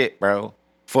 mad as shit, bro.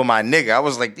 For my nigga, I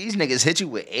was like, these niggas hit you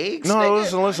with eggs. No,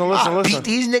 nigga? listen. I beat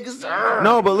these niggas.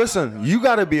 No, but listen, you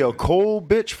gotta be a cold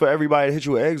bitch for everybody to hit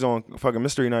you with eggs on fucking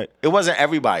mystery night. It wasn't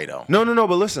everybody though. No,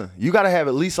 but listen, you gotta have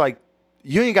at least like,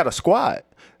 you ain't got a squad.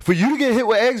 For you to get hit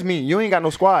with eggs mean you ain't got no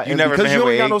squad. You And never because been hit you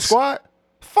with ain't got no eggs? squad,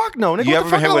 fuck no, nigga. You what ever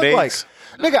the fuck been hit I with look eggs? Like?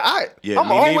 Nigga, Yeah, I'm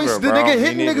me always neither, the bro. nigga Me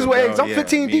hitting neither, niggas with bro. eggs. I'm Yeah,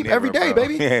 15 me deep every neither, day, bro.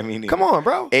 baby. Yeah, me neither. Come on,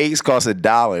 bro. Eggs cost $1,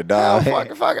 dog. Fuck,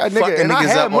 nigga. Fucking And I niggas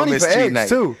had up on money for mystery eggs night.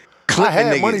 too. Clipping I had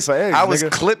niggas. money for eggs. I was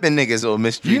nigga. clipping niggas on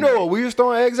mystery. You know night. what we was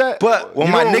throwing eggs at? But when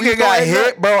You my know what we nigga was got throwing eggs hit,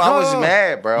 at? bro, I was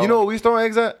mad, bro. You know what we was throwing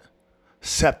eggs at?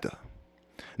 SEPTA.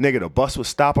 Nigga, the bus would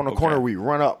stop on the corner. We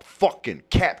run up, fucking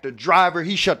cap the driver.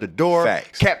 He shut the door.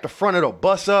 Facts. Cap the front of the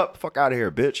bus up. Fuck out of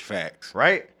here, bitch. Facts.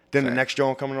 Right? Then the next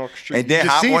joint coming off the street. And then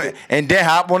you just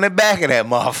hop on the back of that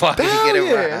motherfucker. to Hell get it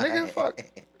yeah, right. nigga. Fuck.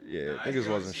 Yeah, niggas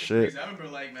wasn't shit. I remember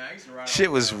like, man, I used to ride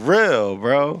Shit was real,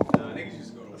 bro. niggas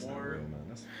used to go to war.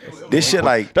 This shit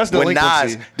like That's when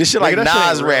delinquency. Nas. This shit Nigga, like that shit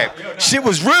Nas ain't rap. Shit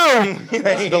was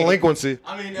real. Delinquency.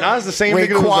 Nas the same When nigga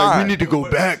that was like, Quan- we need to go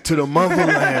back to the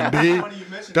motherland, B.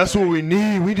 That's what we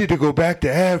need. We need to go back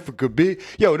to Africa, B.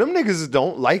 Yo, them niggas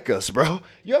don't like us, bro.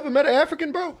 You ever met an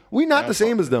African, bro? We not the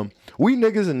same as them. We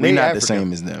niggas and We they not the African.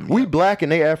 same as them, We yeah. black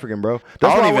and they African, bro. I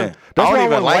don't why even- when- I don't why even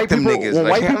when like white them people, niggas. When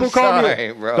Like, white people I'm call sorry,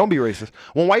 me, bro. don't be racist.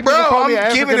 When white Bro, people call me I'm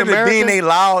African giving it to American, being they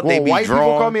loud, they when be white people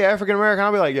drawn. call me African American,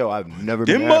 I'll be like, yo, I've never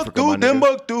been to Africa, my nigga.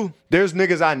 Timbuktu. There's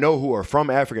niggas I know who are from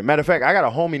Africa. Matter of fact, I got a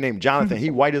homie named Jonathan. He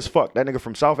white as fuck. That nigga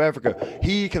from South Africa.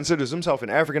 He considers himself an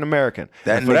African American.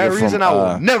 That For that nigga reason, from, I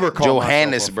will never call myself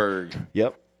Johannesburg.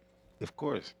 Yep. Of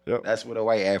course. Yep. That's where the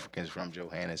white Africans from,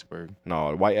 Johannesburg. No,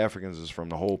 the white Africans is from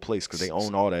the whole place because they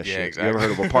own all that Yeah, shit. exactly. You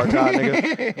ever heard of apartheid,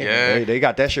 nigga? Yeah. They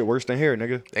got that shit worse than here,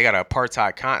 nigga. They got an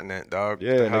apartheid continent, dog.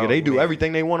 Yeah, nigga. They do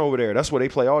everything they want over there. That's where they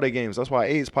play all their games. That's why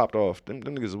AIDS popped off. Them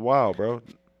niggas is wild, bro.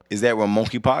 Is that where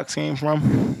monkeypox came from?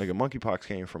 Nigga, monkeypox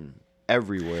came from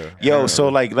everywhere. Yo, so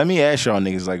like, let me ask y'all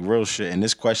niggas like real shit. And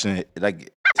this question,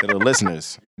 like to the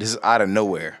listeners, this is out of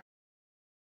nowhere.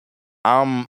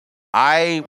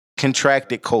 I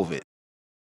contracted COVID.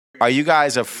 Are you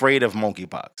guys afraid of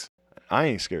monkeypox? I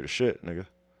ain't scared of shit, nigga.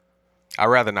 I'd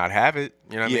rather not have it.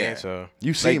 You know what I Yeah. mean? So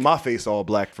You see Like, my face all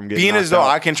black from getting Being as knocked though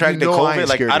out. I contracted You know I COVID, ain't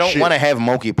like scared I of don't shit. want to have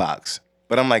monkeypox,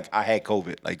 but I'm like I had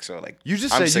COVID, like so like You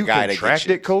just I'm said you a guy that gets contracted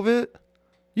shit. COVID?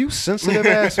 You sensitive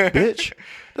ass bitch.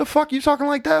 The fuck you talking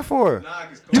like that for?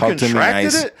 You Talk to me contracted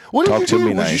nice. it? What did Talk you to do? me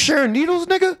Was you nice. sharing needles,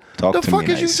 nigga? Talk the to fuck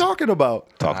me is nice. you talking about?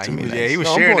 Talk to me. Yeah, he was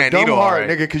No, sharing I'm that going needle dumb hard,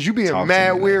 alright. nigga, because you being Talk to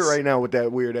mad me weird nice. right now with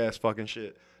that weird ass fucking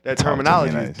shit. That Talk to me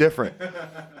terminology is nice. different.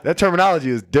 That terminology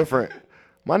is different.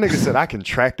 My nigga said I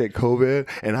contracted COVID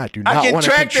and I do not want to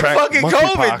contracted contract fucking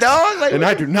monkeypox. COVID, dog. Like, and what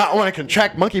I do not want to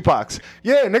contract monkeypox.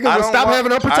 Yeah, nigga, I will don't stop want-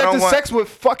 having I don't unprotected want- sex with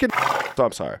fucking. So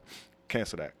I'm sorry.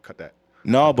 Cancel that. Cut that.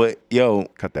 No, but yo,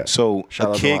 Cut that. So Shout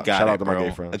out a to kid my- got shout it, out to my bro.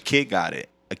 gay friends. A kid got it.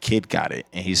 A kid got it,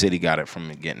 and he said he got it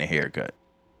from getting a haircut.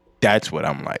 That's what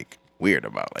I'm like weird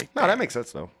about. Like, No, that makes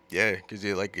sense though. yeah, because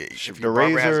you like if The your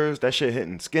barber has- razors, that shit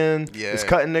hitting skin. Yeah. It's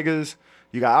cutting niggas.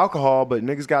 You got alcohol, but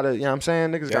niggas gotta, you know what I'm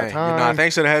saying? Niggas got Dang, time. Nah,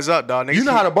 thanks for the heads up, dog. Niggas You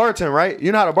know how to bartend, right?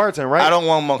 You know how to bartend, right? I don't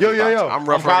want monkeypox. Yo. I'm I'm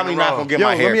rough probably right not now. gonna get Yo,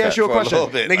 my let me haircut ask you a for question.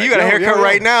 little bit. Nigga, Like, you got a Yo, haircut yo.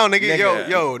 right now, nigga. Nigga.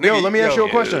 Yo, nigga. Yo, let me ask you a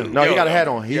yo, question. No, yo, he got a hat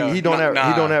on. He doing that.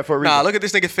 He doing that for a reason. Nah, look at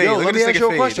this nigga face. Yo, Look let at me this ask nigga you a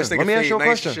face. question. This nigga Let me ask face you a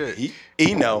nice as question. shit.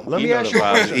 He know. Let He me know ask the you a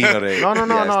vibes. question. He know that. No, Yes, no.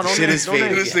 the No shit names, is no fake.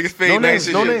 names. This nigga No face names, nice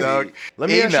as no shit, names. dog. Let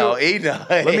me He ask know. you. He know.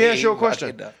 Let me ask you a He question.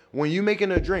 fucking know. When you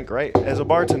making a drink, right? As a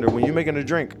bartender, when you making a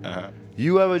drink,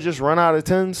 you ever just run out of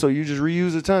 10, so you just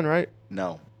reuse a 10, right?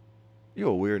 No. You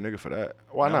a weird nigga for that.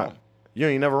 Why No. not? You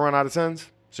ain't never run out of 10s,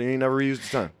 so you ain't never reused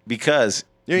a 10. Because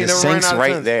You ain't The never ran sink's out of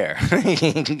right tens.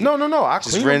 there. No. I Just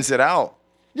clean them. rinse it out.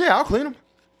 Yeah, I'll clean them.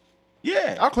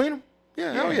 Yeah. I'll clean them.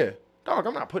 Yeah, hell Yeah. yeah. Dog,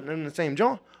 I'm not putting it in the same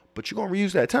joint. But you're going to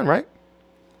reuse that 10, right?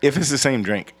 If it's the same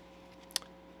drink.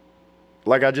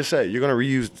 Like I just said, you're going to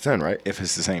reuse the 10, right? If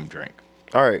it's the same drink.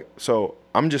 All right. So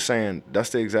I'm just saying that's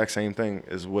the exact same thing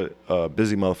as what a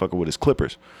busy motherfucker with his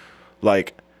clippers.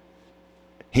 Like,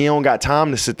 he don't got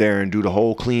time to sit there and do the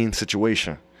whole clean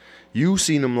situation. You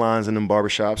seen them lines in them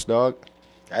barbershops, dog.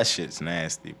 That shit's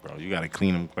nasty, bro. You gotta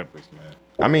clean them clippers, man.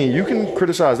 I mean, you can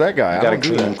criticize that guy. You I gotta don't do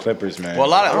clean them that. clippers, man.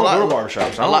 Well, I don't go to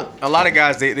barbershops. a lot of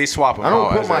guys they swap them. I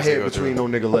don't out put my as they head go between through.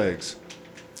 no nigga legs.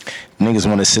 Niggas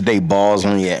want to sit their balls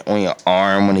on your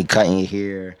arm when they cutting your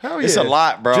hair. Hell It's yeah. a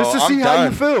lot, bro. Just to I'm see how you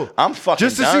done. feel. I'm fucking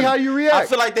Just to see done. how you react. I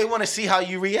feel like they want to see how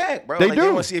you react, bro. They like, do. They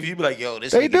want to see if you be like, yo,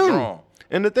 this They nigga do. wrong.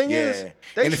 And the thing Yeah. is,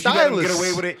 they And if you let them stylists. get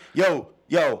away with it,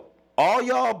 yo, all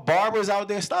y'all barbers out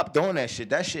there, stop doing that shit.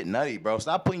 That shit nutty, bro.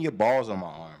 Stop putting your balls on my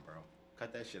arm, bro.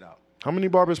 Cut that shit out. How many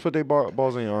barbers put their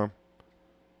balls in your arm?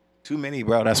 Too many,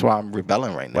 bro. That's why I'm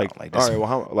rebelling right now. Like, Like all that's right, well,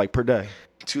 how, like per day?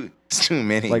 it's too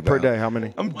many. Like bro. per day, how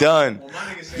many? I'm done.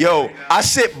 Yo, I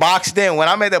sit boxed in. When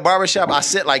I'm at the barbershop, I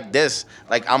sit like this.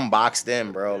 Like I'm boxed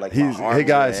in, bro. Like my Hey arms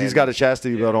guys, are he's in. got a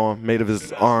chastity belt on, made of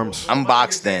his arms. I'm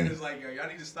boxed in.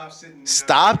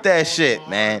 Stop that shit,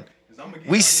 man.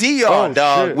 We see y'all, Oh,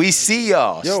 dog. shit. We see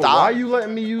y'all. Yo, Stop. why you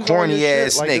letting me use corny all your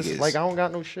ass shit? Like, niggas? like I don't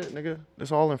got no shit, nigga.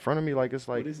 It's all in front of me. Like it's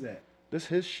like What is that? this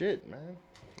his shit, man.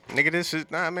 Nigga, this is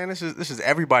man. This is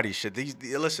everybody's shit.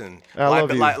 Listen, I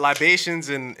love you. libations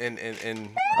and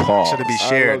Pause. should be I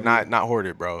shared, love you. not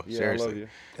hoarded, bro. Yeah, Seriously. I love you.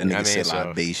 That nigga I mean, said so-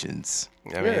 libations. I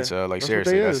mean, Yeah, it's like that's what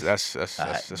seriously, they that's is. that's what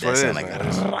That it is. sound like man.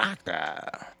 a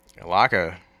rocker.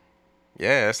 Locker.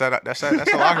 Yeah, that's a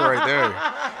locker right there.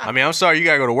 I mean, I'm sorry, you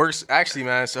gotta go to work. Actually,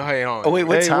 man. So hey, hold on. Oh, wait,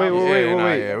 what Hey, time? wait.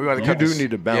 Yeah, we gotta You cut do this.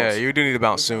 need to bounce. Yeah, you do need to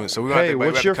bounce soon. So we Hey, we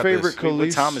what's have your to cut this. favorite Wait, what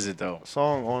Khalees time is it though?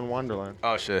 song on Wonderland?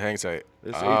 Oh shit, hang tight.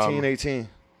 It's 1818.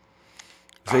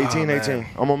 It's 1818.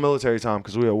 I'm on military time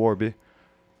because we at war, B.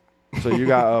 So you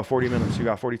got 40 minutes. You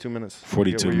got 42 minutes. to get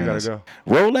 42 where minutes. You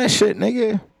gotta Roll that shit,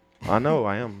 nigga. go. I know.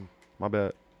 I am. My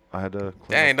bad. I had to. clean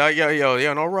Dang, up. dog,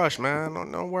 yo, no rush, man.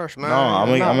 No rush, man.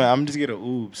 No, I'm just getting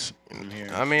oops from here.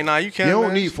 I mean, nah, you can't. You don't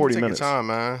man. need Just 40 take your minutes. time,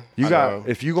 man. You I got. know.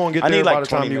 If you gonna get I there need by like the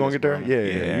time 20 you gonna get there, minutes, bro.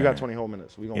 yeah. Yeah. You got 20 whole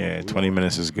minutes. We gonna. Yeah, we 20 gonna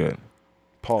minutes is good.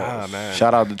 Pause. Ah, man.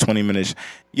 Shout out to 20 minutes.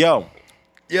 Yo,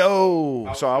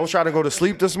 Yo. So I was trying to go to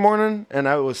sleep this morning, and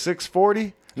it was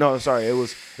 6:40. No, sorry, it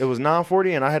was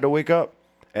 9:40, and I had to wake up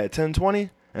at 10:20,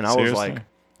 and I was Seriously? like,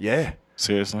 yeah.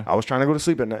 seriously? I was trying to go to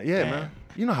sleep at night. Yeah, Damn. man.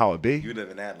 You know how it be. You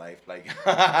living that life, like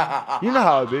You know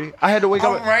how it be. I had to wake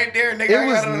up. I'm right there, nigga. It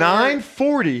was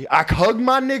 9:40. I hugged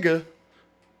my nigga,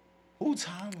 Who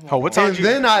time? Oh, what time? and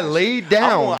then I laid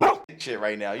down. I'm on shit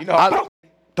right now. You know,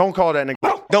 Don't call that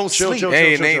nigga. don't Chill, sleep. chill,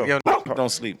 Hey, chill, name, chill. yo, Don't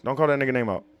sleep. Don't call that nigga name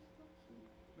out.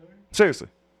 Seriously.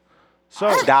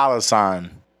 So Dollar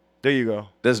sign there you go.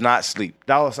 does not sleep.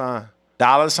 Dollar sign.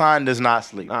 Dollar sign does not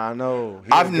sleep. I know.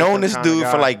 He I've a known different this kinda dude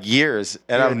for guy. like years,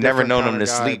 and He a I've never different known him kinda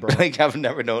to guy, sleep. bro. Like I've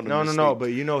never known him. No, to no, sleep. no. But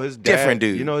you know his dad. Different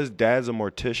dude. You know his dad's a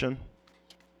mortician.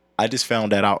 I just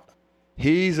found that out.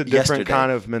 He's a different Yesterday.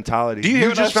 kind of mentality. Do you hear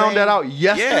what just I'm found saying? that out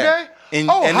yesterday? Yeah. And,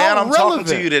 oh, and how now I'm relevant.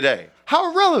 talking to you today.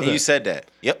 How relevant. And you said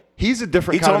that. Yep. He's a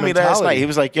different He kind told of me mentality. last night. He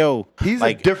was like, "Yo, He's a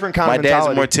like, different kind my of dad's a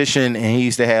mentality. mortician, and he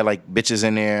used to have like bitches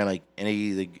in there, like, and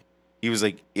he was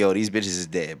like, yo, these bitches is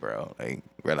dead, bro. Like,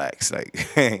 relax, like,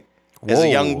 as a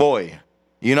young boy,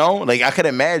 you know, like I could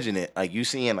imagine it, like you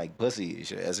seeing like pussy and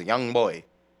shit as a young boy.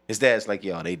 His dad's like,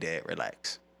 yo, they dead,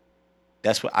 relax.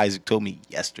 That's what Isaac told me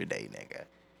yesterday, nigga.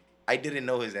 I didn't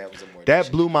know his dad was a mortician.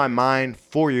 That blew my mind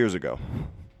 4 years ago.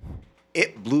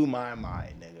 It blew my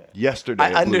mind, nigga. Yesterday. I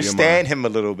it blew your understand mind. him a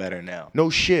little better now. No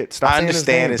shit. Stop I saying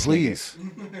understand his this name,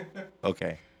 nigga. please.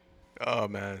 Okay. Oh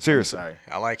man, Seriously. Sorry.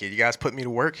 I like it. You guys put me to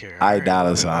work here. I All right. dollar I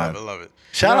love it, sign. I love it.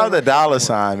 Shout out the dollar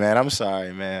sign, man. I'm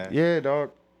sorry, man. Yeah,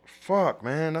 dog. Fuck,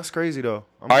 man. That's crazy, though.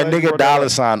 I'm Our glad you nigga brought that dollar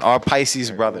up. sign, our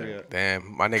Pisces brother.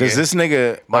 Damn, my nigga. Because this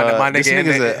nigga, My this nigga,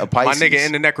 nigga's a my Pisces. nigga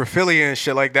in the necrophilia and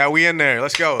shit like that. We in there.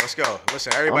 Let's go.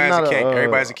 Listen, everybody's a king.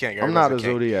 Everybody's a king. I'm not a Everybody's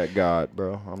king. zodiac god,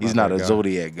 bro. He's not that a guy.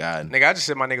 zodiac god. Nigga, I just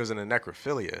said my nigga was in the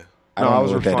necrophilia. I No, don't I know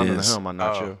was what that responding is. to him. I'm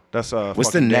not Oh. you. That's What's the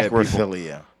fucking dead people.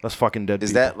 necrophilia? That's fucking dead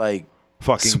Is people. that like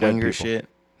fucking dead swinger people. shit?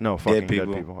 No, fucking dead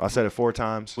people? people. I said it 4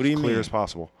 times. What do you clear mean? as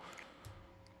possible.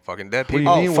 Fucking dead What do you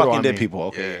people. mean? Oh, what do fucking I dead mean? people.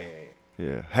 Okay.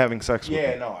 Yeah, having sex with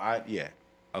Yeah, them. no, yeah.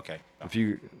 Okay. If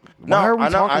you, No, why are we I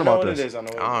know, talking I know about what this? it is. I know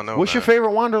what I it don't know. What's your man.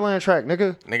 favorite Wonderland track,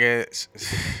 nigga?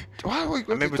 Nigga, Why are we?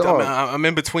 I'm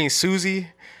in between Susie.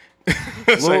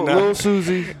 It's like, nah. Lil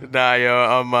Susie. Nah,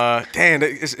 yo, damn,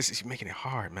 it's making it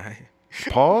hard, man.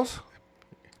 Pause.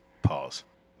 Pause.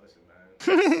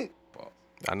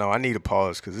 I know I need a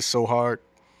pause because it's so hard.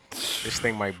 This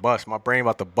thing might bust. My brain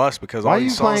about to bust because Why all are you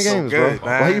these playing songs so games, good, bro?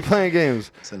 man. Why are you playing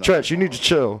games? Tretch, you need to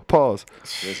chill. Pause.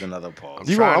 There's another pause.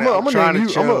 You want- I'm trying gonna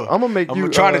to chill. I'm gonna make you.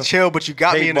 I'm trying to chill, but you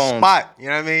got me Big in the Bones. spot. You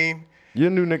know what I mean? Your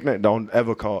new nickname. Don't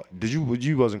ever call. Did you?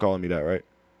 You wasn't calling me that, right?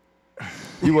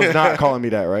 You was not calling me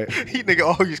that, right? He nigga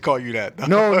always call you that. Though.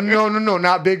 No,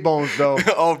 not Big Bones though.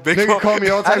 Oh, Big Nigga Bones. call me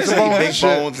all I types didn't of say bones. big and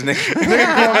shit. bones, nigga.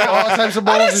 Nigga call me all types of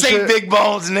I bones didn't and say shit. big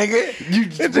bones, nigga. You,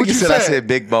 That what nigga you said say? I said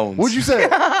big bones. What you say?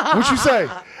 What you say?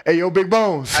 Hey, yo, Big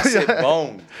Bones. I said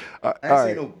bones. I all didn't say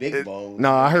right. no big bones.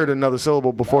 No, I heard another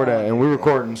syllable before that, and we're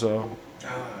recording, so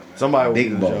somebody will Big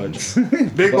be the bones.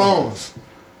 judge. Big Bones.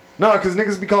 No, because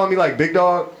niggas be calling me like Big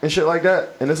Dog and shit like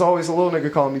that, and it's always a little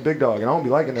nigga calling me Big Dog, and I don't be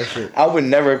liking that shit. I would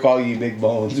never call you big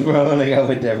bones, bro. Like I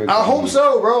would never. I call hope you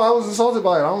so, bro. I was insulted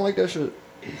by it. I don't like that shit.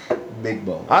 Big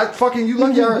bones. I fucking you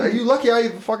lucky I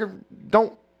even fucking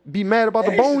don't be mad about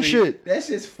the bone shit. That's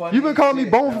just funny. You've been calling me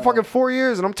Bone for fucking 4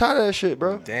 years, and I'm tired of that shit,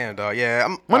 bro. Damn, dog.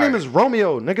 Yeah, My name is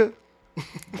Romeo, nigga.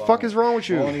 The fuck is wrong with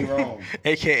you? Only wrong.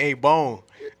 AKA Bone.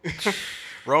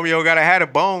 Romeo gotta have a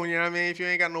bone. You know what I mean? If you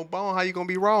ain't got no bone, how you gonna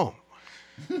be wrong?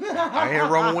 I ain't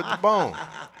Roman with the bone.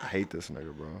 I hate this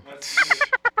nigga, bro.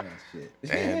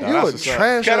 Damn, dog, You that's a what's up.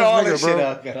 trash Cut all ass this nigga, shit bro.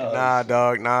 out. Cut all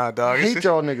Nah, dog. I hate It's-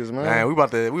 y'all niggas, man. Man,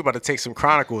 we about to take some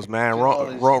chronicles, man.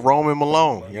 Roman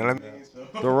Malone. You know what I mean?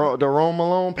 The Rome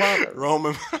Malone pop,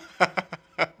 Roman.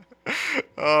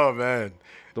 Oh man.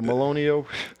 the Malonio,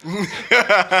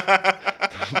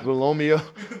 the Malomio.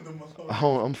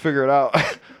 I'm figure it out.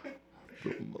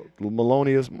 The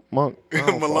Malonius monk.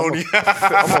 Maloney. I'm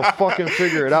gonna fucking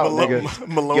figure it out,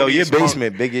 nigga. Yo, your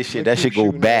basement big as shit. That shit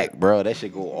go back, bro. That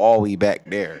shit go all the way back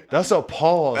there. That's a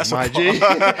pause, my G.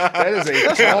 That is a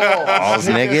pause. Pause,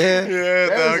 nigga. Yeah,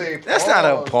 dog. That's not a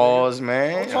nigga. pause,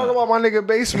 man. Don't talk about my nigga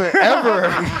basement ever.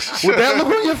 With that look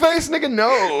on your face, nigga,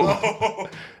 no.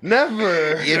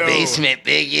 Never. Your basement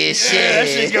big as shit. That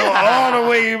shit go all the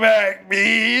way back,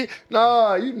 B.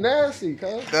 Nah, you nasty,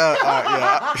 cuz.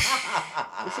 Yeah.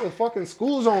 It's a fucking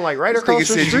school zone, like right This across nigga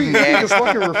the said you street. You nasty. can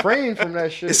fucking refrain from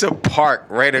that shit. It's a park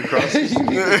right across. You need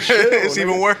to chill, It's nigga.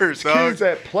 even worse, dog. Kids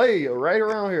that play right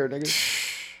around here, nigga.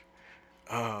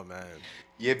 Oh man.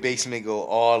 Your basement go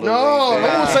all the No, way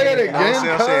back. don't say it again.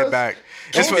 I'll say it cuz. back.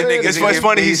 Don't It's, say it it's, again. it's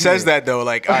funny he says that though.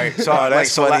 Like, all right, so Oh, like,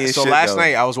 that's so, funny as so shit, last though.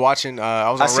 night I was watching. I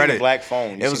was on seen the Reddit. black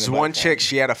phone. You It was seen the black one chick. phone?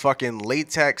 She had a fucking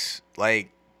latex like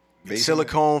Basement?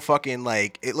 silicone fucking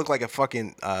like it looked like a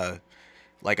fucking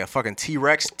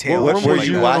T-Rex tail. What or room shit was like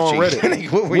you that. in on watching?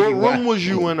 Reddit? What were you room watching? was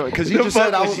you in? Because he The just said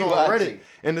fuck I was was you on watching? Reddit.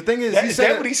 And the thing is, That, he is said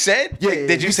that what he said? Yeah, Like,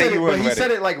 did you he say said you it, were but on he Reddit? said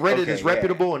it like Reddit Okay, is yeah.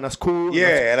 reputable and that's cool.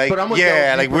 Yeah, like, but I'm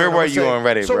yeah, like, where were you on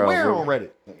Reddit, so bro? where on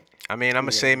Reddit? I mean, I'm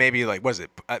gonna say maybe like, was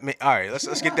it? I mean, all right,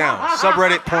 let's get down.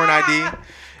 Subreddit porn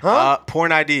ID.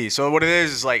 Porn ID. So what it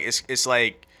is like it's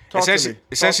like Talk to essentially me.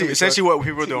 Talk to me, essentially what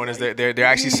people are doing is they're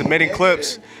actually submitting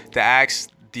clips to ask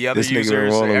the other This nigga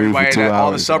users, rolling everybody, with 2 all the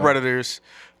hours, bro. subredditors,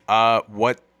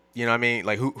 what you know what I mean,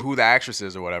 like who the actress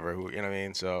is or whatever, who you know what I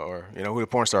mean, so or you know who the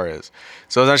porn star is.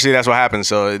 So essentially that's what happened.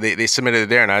 So they submitted it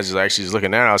there, and I was just actually just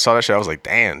looking there, and I saw that shit. I was like,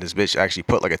 damn, this bitch actually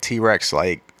put like a T-Rex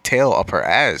like tail up her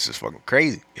ass. It's fucking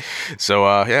crazy. So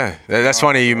yeah, that's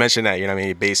funny you mentioned that. You know what I mean?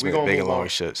 Your basement gonna big and move long on.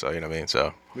 and shit. So you know what I mean?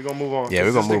 So We're gonna move on. Yeah, 'cause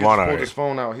we gonna this move nigga on just pulled already. his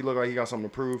phone out. He looked like he got something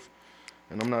to prove.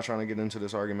 And I'm not trying to get into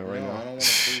this argument right No, I now. don't want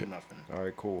to prove nothing. All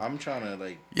right, cool. I'm trying to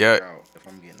like Yeah. figure out if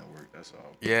I'm getting to work. That's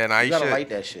all. yeah, nah, You you gotta should. light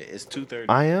that shit. It's 2:30.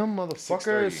 I am, motherfucker.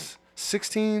 6:30. It's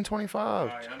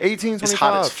 16:25, It's 18:25.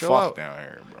 hot as Chill fuck out. down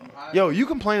here, bro. Yo, you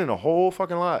complaining a whole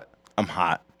fucking lot. I'm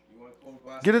hot.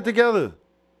 Get it together.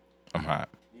 I'm hot.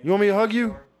 You want me to hug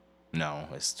you? No,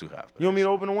 it's too hot. You want me to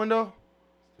open the window?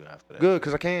 Too hot for that. Good,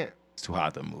 because I can't. It's too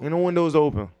hot to move. Ain't no windows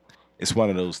open. It's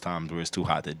one of those times where it's too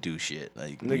hot to do shit.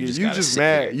 Like Nigga, you gotta just sit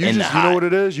mad. here You in just, the you know hot. what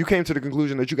it is? You came to the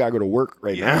conclusion that you gotta go to work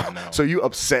right Yeah, I now. know. So you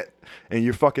upset and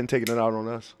you're fucking taking it out on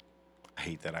us. I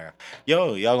hate that.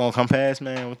 Yo, y'all gonna come past,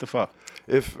 man? What the fuck?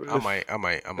 If I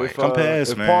might. if, Come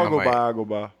past, if man. Paul I go might. by, I go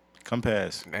by. Come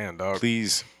past, Damn, dog.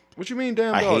 please. What you mean,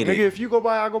 damn I dog? hate Nigga, it. if you go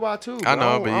by, I go by too. I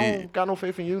know, don't, but I you- don't got no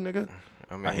faith in you, nigga.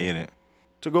 I mean, I hate it.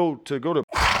 To go to to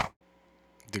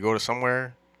go to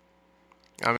somewhere.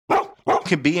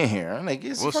 Could be in here. I'm like,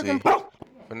 it's We'll fucking. see.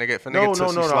 For nigga no.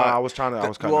 Tootsie I Slot. was cutting Well,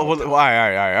 out. all right.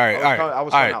 I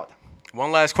was cutting out.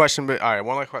 One last question, but all right.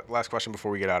 One last question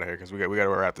before we get out of here, because we got to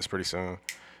wrap this pretty soon.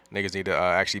 Niggas need to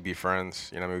actually be friends.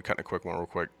 You know, what I mean, we cutting a quick one real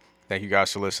quick. Thank you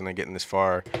guys for listening, getting this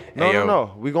far. Hey, yo.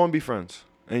 No. We gonna be friends,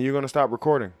 and you're gonna stop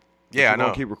recording. But Yeah, I you're gonna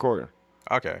know. keep recording.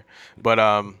 Okay, but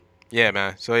yeah,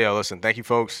 man. So yeah, listen. Thank you,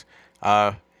 folks.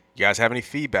 You guys have any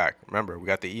feedback? Remember, we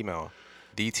got the email,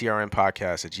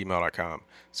 thetrnpodcast@gmail.com.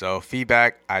 So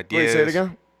feedback, ideas. Wait, say it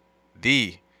again.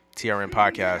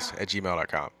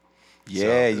 thetrnpodcast@gmail.com.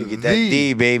 Yeah, you get that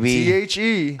D, baby.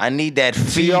 THE. I need that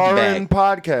TRN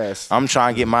feedback. podcast. I'm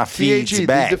trying to get my feeds THE,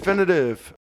 back. the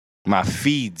definitive. My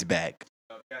feeds back.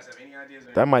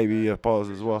 That might be a pause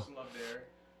as well.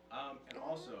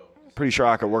 Pretty sure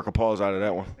I could work a pause out of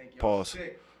that one. Pause.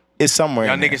 It's somewhere.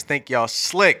 Y'all in there. niggas think y'all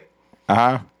slick.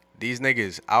 Uh-huh. These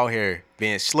niggas out here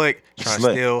being slick, trying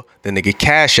Slick. to steal the nigga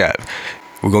Cash App.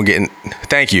 We're gonna get in.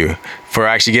 Thank you for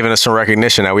actually giving us some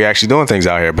recognition that we actually doing things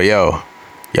out here. But yo,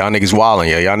 y'all niggas wildin',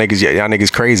 yo. Y'all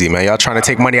niggas crazy, man. Y'all trying to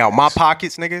take money out my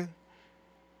pockets, nigga.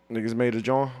 Niggas made a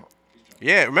joint.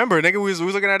 Yeah, remember, nigga, we was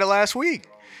looking at it last week.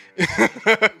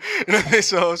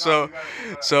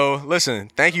 so listen,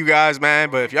 thank you guys, man.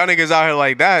 But if y'all niggas out here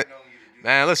like that,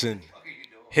 man, listen,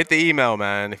 hit the email,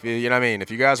 man. If you know what I mean. If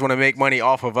you guys want to make money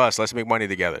off of us, let's make money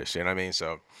together. You know what I mean.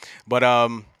 So, but all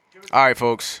right,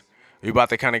 folks, we about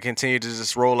to kind of continue to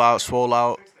just roll out, swole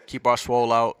out, keep our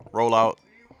swole out, roll out.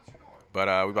 But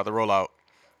we about to roll out.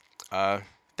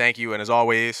 Thank you, and as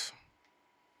always,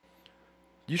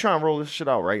 You trying to roll this shit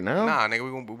out right now? nah, nigga,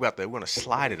 we're gonna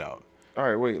slide it out. All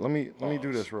right, wait. Let me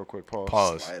do this real quick. Pause.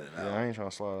 Pause. Yeah, I ain't trying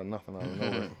to slide nothing out of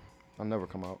nowhere. I never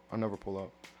come out. I never pull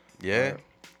out. Yeah.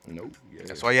 Nope. Yeah.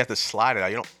 That's why you have to slide it out.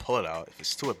 You don't pull it out. If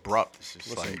it's too abrupt, it's just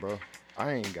Listen, like, bro.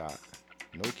 I ain't got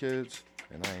no kids,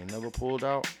 and I ain't never pulled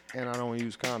out, and I don't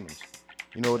use condoms.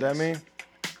 You know what that mean?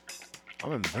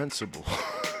 I'm invincible.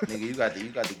 Nigga, you got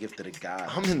the gift of the God.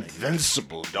 I'm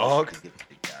invincible, dog.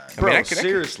 I Bro, mean,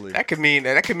 seriously. That could mean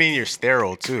you're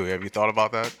sterile too. Have you thought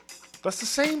about that? That's the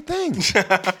same thing.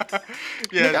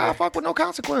 Yeah. Nigga, I fuck with no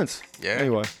consequence. Yeah.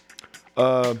 Anyway.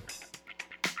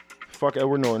 Fuck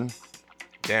Edward Norton.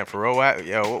 Damn, for real.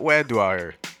 What ad do I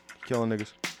hear? Killing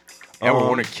niggas. Edward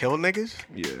Norton kill niggas?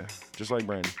 Yeah. Just like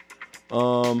Brandy.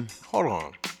 Hold on.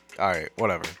 All right,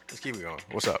 whatever. Let's keep it going.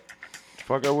 What's up?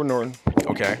 Fuck Edward Norton.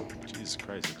 Okay. Jesus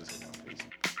Christ, it just hit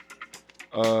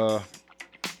my face.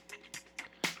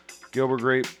 Gilbert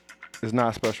Grape is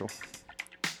not special.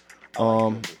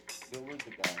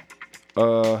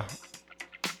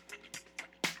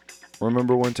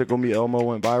 Remember when Tickle Me Elmo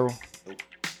went viral? Nope.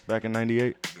 Back in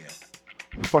 '98? Yeah.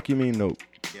 The fuck you mean nope?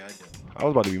 Yeah, I do. I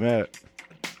was about to be mad.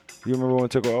 You remember when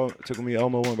Tickle Me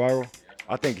Elmo went viral?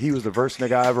 I think he was the first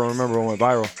nigga I ever remember went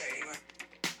viral.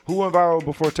 Who went viral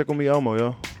before Tickle Me Elmo,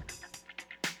 yo?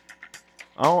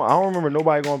 I don't remember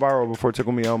nobody going viral before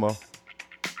Tickle Me Elmo.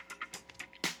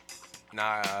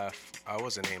 Nah, what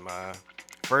was the name?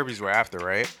 Furbies were after,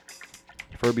 right?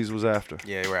 Furbies was after.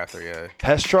 Yeah, they were after, yeah.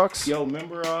 Hess Trucks? Yo,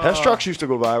 remember? Hess Trucks used to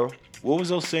go viral. What was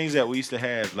those things that we used to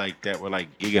have like that were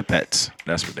like Gigapets?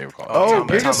 That's what they were called. Oh,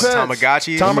 Gigapets.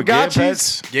 Tamagotchis.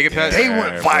 Tamagotchis. Gigapets. They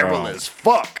went viral bro. as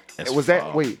fuck. That's Was that?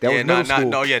 wild. Wait, that Yeah, was middle school.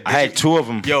 no, yeah. I had two of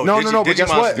them. Yo, No, but guess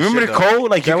what? You remember the code?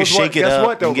 Like you That could was what? shake it Guess up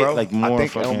what, though, and get bro? like more I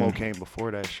think fucking. Elmo came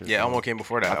before that shit. Yeah, bro. Elmo came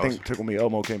before that. I think Tickle Me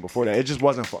Elmo came before that. It just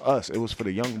wasn't for us. It was for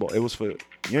the young boy. It was for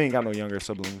you. Ain't got no younger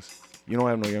siblings. You don't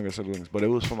have no younger siblings. But it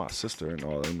was for my sister and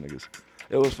all them niggas.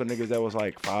 It was for niggas that was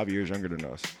like 5 years younger than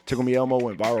us. Tickle Me Elmo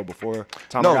went viral before.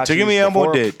 No, Tickle Me Elmo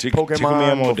before did. Tickle Me Pokemon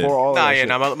Elmo before did. all Nah, that yeah, shit.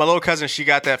 nah, my little cousin, she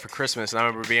got that for Christmas, and I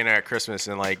remember being there at Christmas,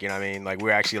 and like, you know what I mean, like we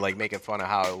were actually like making fun of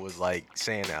how it was like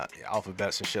saying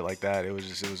alphabets and shit like that. It was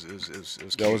just, it was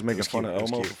cute. Y'all was It making fun cute. of It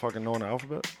was Elmo cute. for fucking knowing the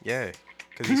alphabet? Yeah,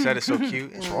 because he said it so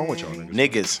cute. What's wrong with y'all niggas?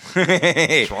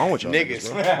 Niggas. What's wrong with y'all niggas,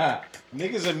 bro?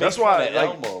 Niggas are That's why,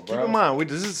 like, keep in mind,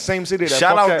 this is the same city that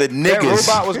Shout fucked out that, the that niggas.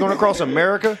 robot was going across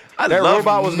America. That love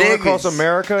robot was going across niggas.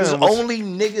 America. Because and was- only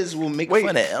niggas will make Wait,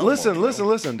 fun of Elmo.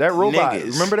 listen. That robot.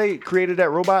 Niggas. Remember they created that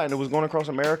robot and it was going across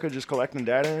America just collecting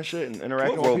data and shit and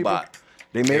interacting What with robot? people?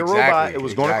 They made a Exactly, robot. It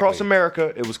was going across exactly.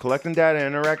 America. It was collecting data and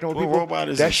interacting with What people. robot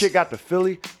is that this? shit got to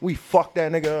Philly. We fucked that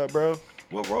nigga up, bro.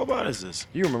 What robot is this?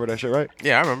 You remember that shit, right?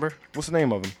 Yeah, I remember. What's the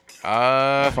name of him?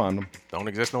 I'll find him. Don't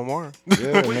exist no more. Yeah,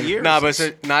 nigga. year? Nah, but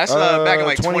it's back in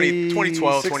like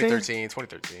 2012, 2016?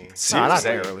 2013. Nah, not that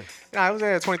Seriously? early. Nah, it was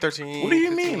there 2013. What do you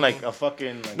 15. mean, like a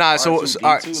fucking? Like Nah, so R2-D2?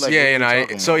 alright, Like, so what yeah, are you and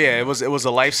talking so about? yeah, it was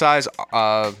a life size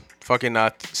fucking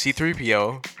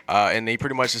C3PO, and they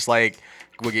pretty much just like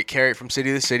would get carried from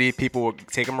city to city. People would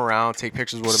take him around, take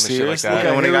pictures with him and shit like Seriously? that.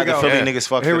 Okay, when they here got we the go. Philly Yeah. niggas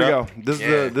fucked Here it we up. go. This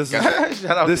Yeah. is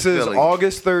Shout out this to is Philly.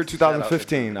 August 3rd,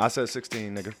 2015. I said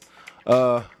 16,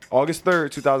 nigga. August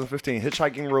 3rd, 2015.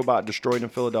 Hitchhiking robot destroyed in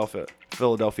Philadelphia,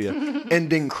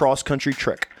 ending cross-country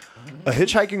trek. A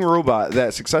hitchhiking robot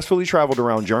that successfully traveled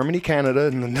around Germany, Canada,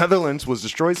 and the Netherlands was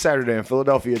destroyed Saturday in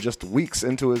Philadelphia just weeks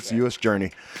into its U.S.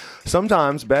 journey.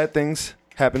 Sometimes bad things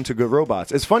happen to good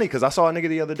robots. It's funny because I saw a nigga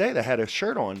the other day that had a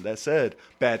shirt on that said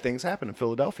bad things happen in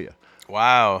Philadelphia.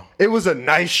 Wow. It was a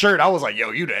nice shirt. I was like,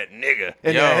 yo, you that nigga.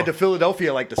 And Yo. it had the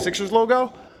Philadelphia, like the Sixers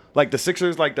logo. Like the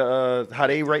Sixers, like the how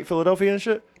they rate Philadelphia and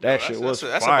shit. That shit was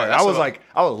fire. I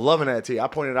was loving that tee. I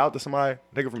pointed it out to somebody,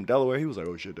 nigga from Delaware. He was like,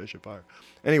 oh shit, that shit fire.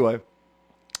 Anyway,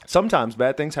 sometimes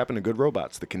bad things happen to good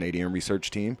robots. The Canadian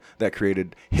research team that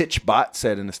created HitchBot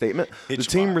said in a statement, the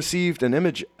team received an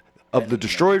image of the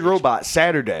destroyed robot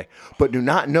Saturday, but do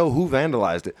not know who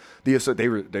vandalized it.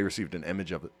 They received an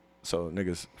image of it. So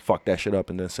niggas fucked that shit up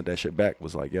and then sent that shit back.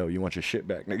 Was like, yo, you want your shit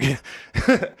back,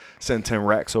 nigga? Send 10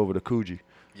 racks over to Coogee.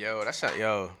 That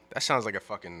sounds like a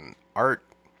fucking art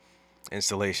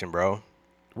installation, bro.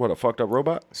 What, a fucked up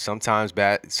robot? Sometimes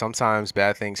bad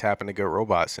things happen to good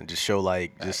robots, and just show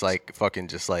like just like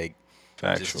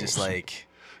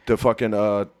The fucking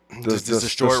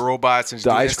destroy robots and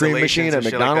the ice cream machine at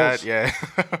McDonald's. Like yeah.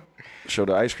 Show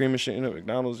the ice cream machine at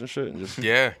McDonald's and shit, and just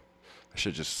Yeah. that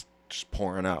shit just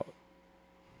pouring out.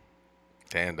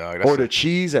 Damn, dog. Or the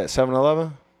cheese at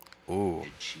 7-Eleven. Ooh.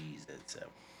 Cheese that's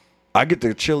I get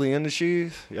the chili and the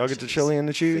cheese. Y'all get the chili and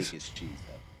the cheese?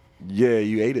 Yeah,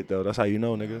 you ate it though. That's how you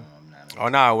know, nigga. Oh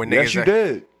nah, when Yes, niggas you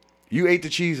did. You ate the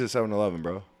cheese at 7-Eleven,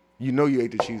 bro. You know you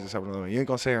ate the cheese at 7-Eleven. You ain't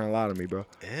gonna sit here and lie to me, bro.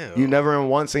 Ew. You never in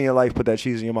once in your life put that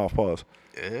cheese in your mouth. Pause.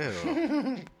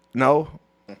 Ew. No?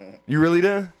 You really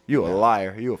did? You a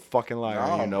liar. You a fucking liar.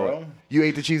 No, and you know bro. it. You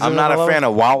ate the cheese. I'm at not a 7-Eleven? fan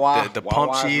of Wawa. The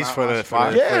pump Wawa's cheese not for my the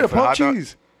spot. Yeah, the for the pump hot dog?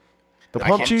 cheese. The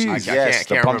pump cheese. Yes, can't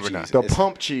the pump remember cheese. now. The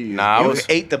pump cheese. Nah, I You was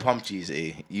ate the pump cheese,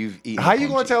 eh? You've eaten How the you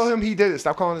pump gonna tell cheese. him he did it?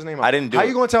 Stop calling his name out. I didn't do How it.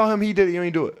 you gonna tell him he did it? You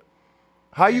ain't do it.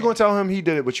 How you gonna tell him he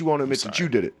did it, but you won't admit that you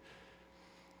did it?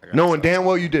 Knowing damn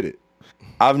well you did it.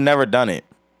 I've never done it,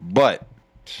 but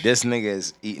this nigga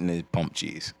is eating his pump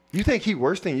cheese. You think he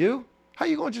worse than you? How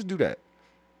you gonna just do that?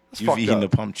 That's You've fucked eaten up.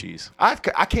 the pump cheese. I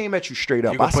came at you straight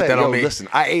up. You gonna I put said, that on yo, me? listen,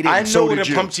 I ate it. I and know so where did the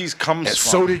you. pump cheese comes And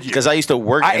from. so did you. Because I used to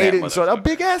work I in ate that it, and so a motherfucker.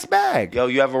 big ass bag. Yo,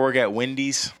 you ever work at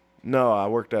Wendy's? No, I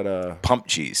worked at Pump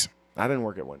cheese. I didn't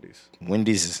work at Wendy's.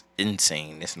 Wendy's is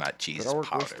insane. It's not cheese, Did it's I work?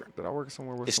 powder. Did I work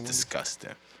somewhere with It's some Wendy's?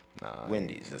 disgusting. Nah,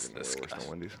 Wendy's is I ain't worked no disgusting.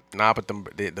 Wendy's. Nah, but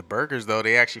the burgers though,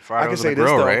 they actually fry I can those say on the this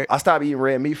grill, though. right? I stopped eating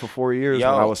red meat for 4 years Yo.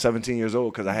 when I was 17 years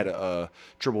old because I had a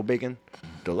triple bacon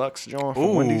deluxe John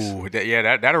from Wendy's. Ooh,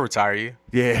 that'll retire you.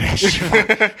 Yeah, that shit.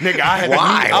 Nigga, I had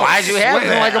Why? To eat. I was Why'd you have sweating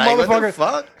that? like a Like, what the motherfucker?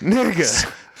 fuck?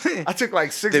 Nigga, I took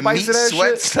like 6 The bites meat of that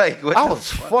sweats, shit. like, what I the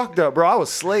was fucked up, bro. I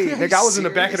was slayed. Nigga, I was in the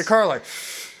back of the car like.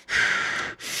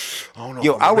 I don't know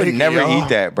Yo, if I I'm would making it, never y'all. eat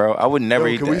that, bro. I would never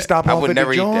Yo, eat can that. we stop I off would at the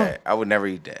never eat John? that. I would never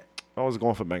eat that. I was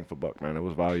going for bang for buck, man. It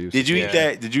was values. Did you Yeah. eat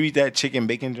that? Did you eat that chicken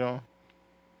bacon, John?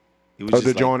 It was Oh, just the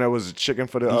like- joint that was chicken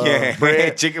for the Yeah,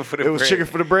 bread. chicken for the It was bread. chicken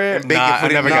for the bread. And bacon Nah, for I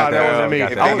the never meat. got Nah, that. that wasn't me. Got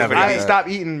that. I Never got ain't that. stopped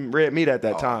eating red meat at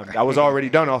that time. I was already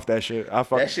done off that shit.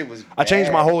 That shit was I changed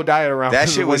bad. my whole diet around. That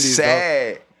because shit of was Wendy's, dog.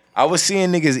 sad. I was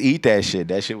seeing niggas eat that shit.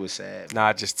 That shit was sad.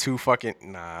 Nah, just two fucking.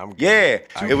 Nah, I'm good. Yeah,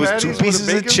 it was patties two with a pieces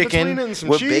bacon of chicken between it and some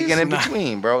with cheese? bacon in Nah.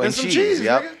 between, bro, and some cheese. cheese,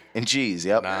 Yep, nigga. and cheese.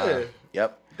 Yep, Nah.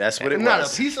 yep. That's what it Not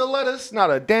was. a piece of lettuce, not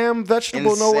a damn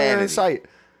vegetable nowhere in Insanity. sight.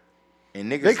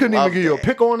 And niggas They couldn't even loved give you a that.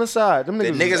 pickle on the side. Them The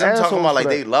niggas, niggas was I'm talking assholes about, like for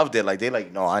they that. loved it. Like they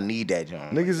like, no, I need that,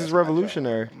 John. Niggas is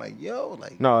revolutionary. I'm like, yo,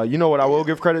 like. No, you know what I will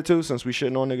give credit to since we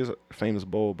shitting on niggas? Famous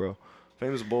Bold, bro.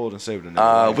 Famous Bold and saved a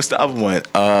nigga. What's the other one?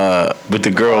 With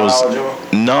the girls. Joe?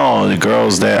 No, the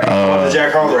girls that.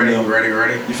 Jack Harlow.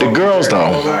 Ready. The girls though.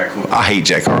 Alright, cool. I hate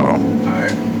Jack Harlow.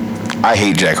 Alright. I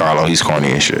hate Jack Harlow. He's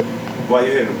corny as shit. Why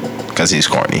you hit him? Cause he's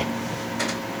corny.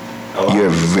 You're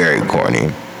very corny.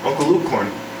 Uncle Luke corny.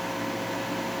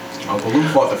 Uncle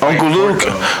Luke fought the fight. Uncle before, Luke.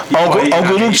 though.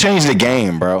 Uncle Luke changed the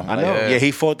game, bro. I know. Yeah,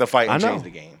 he fought the fight and I know. changed the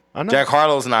game. I know. Jack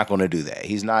Harlow's not gonna do that.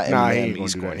 He's not. Nah, Eminem, he ain't gonna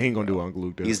he's do that. corny, He ain't gonna do bro. what Uncle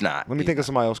Luke did. He's not. Let me He's think not. of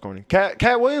somebody else corny.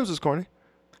 Cat Williams is corny.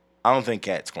 I don't think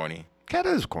Cat's corny. Cat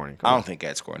is corny. I don't think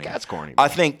Cat's corny. Cat's corny. I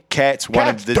think Cat's one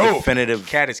Cat's of the dope. definitive.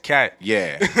 Cat is cat.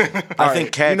 Yeah, I Alright,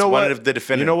 think Cat's you know one what? of the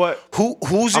definitive. You know what?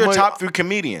 Who's I'm your gonna- top 3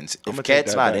 comedians? I'ma If take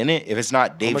Cat's that not back. in it, if it's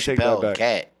not Dave I'ma take that Chappelle, back.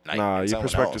 Cat. Like, Nah, your someone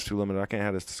perspective's else. too limited. I can't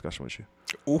have this discussion with you.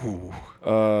 Ooh.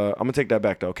 I'm gonna take that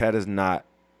back though. Cat is not.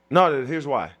 No, here's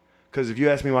why. Because if you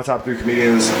ask me my top 3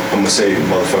 comedians, I'm gonna say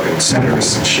motherfucking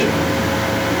satirists and shit.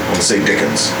 I'm gonna say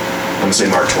Dickens. I'm gonna say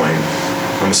Mark Twain.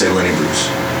 I'm gonna say Lenny Bruce.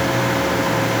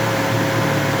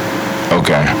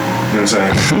 Okay. You know what I'm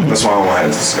saying? That's why I don't want to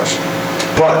have this discussion.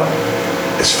 But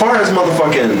as far as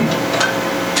motherfucking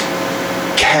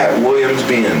Cat Williams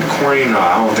being corny, no,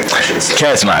 I don't think I should say.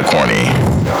 Cat's not corny.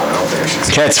 No, I don't think I should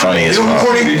say. Cat's funny as You know who fuck.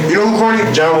 corny? You know who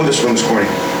corny? John Witherspoon's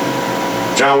corny.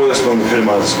 John Witherspoon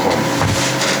epitomizes corny.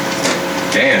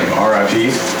 Damn, R.I.P.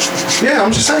 Yeah,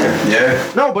 I'm just saying.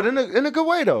 Yeah. No, but in a good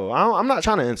way though. I'm not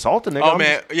trying to insult the nigga. Oh I'm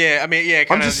man, just, I mean, yeah.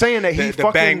 I'm just saying that he the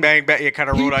bang, fucking bang, yeah, kind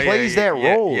of he ruled out. plays that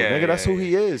role, nigga. That's who yeah.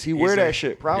 he is. He wear that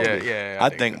shit proudly. Yeah. I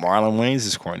think Marlon Wayans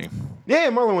is corny. Yeah,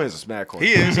 Marlon Wayans is mad corny.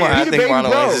 He is. He I the think baby Marlon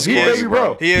bro. Wayans is He the corny, baby bro.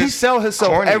 bro. He is. He sell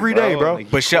himself Corny, every day, bro. bro.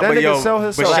 Like, But that nigga sell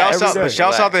himself every day.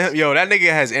 shouts out to him. Yo, that nigga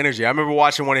has energy. I remember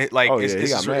watching one of his, like, Oh, yeah, he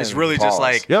got it's mad. really just Pause.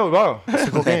 like, Yo, bro. It's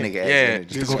the cocaine. That nigga has yeah,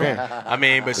 energy. It's the cocaine. I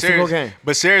mean, but cocaine.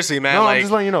 seriously, man, No, I'm like,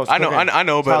 just letting you know, it's I know, cocaine. I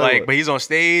know, It's but like, Hollywood. but he's on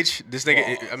stage. This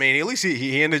nigga, I mean, at least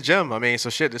he in the gym. I mean, so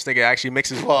shit, this nigga actually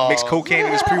mix cocaine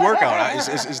in his pre-workout.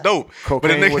 It's dope. But the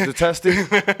Cocaine nigga- with the testy.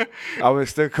 I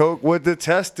mix the coke with the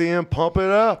testy and pump it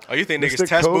up. Oh, you think Mix niggas the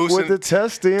test coke boosting? with the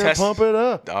testy and Test- pump it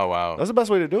up. Oh wow, That's the best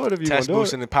way to do it if you want test to do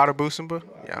boosting it. and powder boosting, but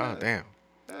yeah, oh, damn.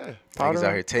 Powder,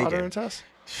 out here taking. powder and test.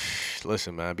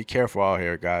 Listen, man, be careful out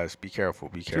here, guys. Be careful.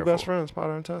 Be Two careful. best friends,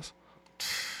 powder and test.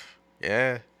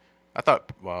 Yeah, I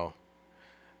thought. Well,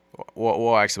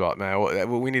 we'll actually about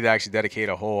man. We need to actually dedicate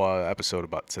a whole episode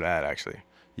to that. Actually.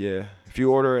 Yeah. If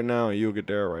you order it now, you'll get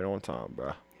there right on time,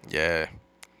 bro. Yeah.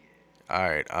 All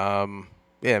right.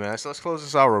 Yeah, man. So let's close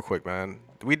this out real quick, man.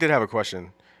 We did have a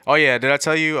question. Oh yeah, did I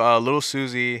tell you, Little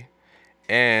Susie,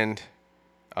 and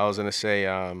I was gonna say,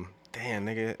 damn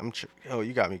nigga, yo,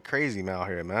 you got me crazy, man, out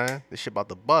here, man. This shit about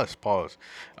the bus. Pause.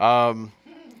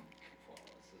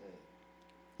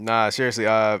 Nah, seriously.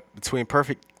 Between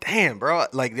Perfect. Damn, bro.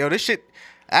 Like, yo, this shit.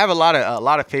 I have a lot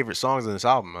of favorite songs in this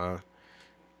album, man.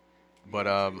 But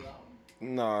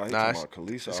Nah, it's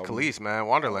Khalees. it's Khalees, man.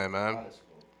 Wonderland, man.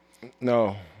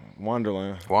 No,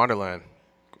 Wonderland. Wonderland.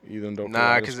 Even though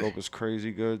Nah, 'cause Kaleidoscope is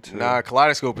crazy good too. Nah,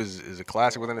 Kaleidoscope is a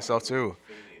classic within itself too.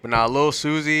 But nah, Lil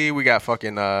Susie, we got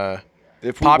fucking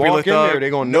If we Popular walk in there, Thug. they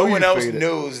gonna know No one you else faded.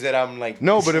 knows that I'm like.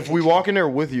 No, but if we walk in there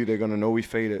with you, they're gonna know we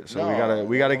faded. So No.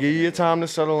 we gotta give you your time to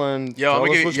settle in. yo, Tell I'm us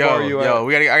gonna give which you, bar you at.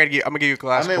 I'm gonna give you a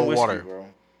glass I'm of in cold whiskey, water. bro.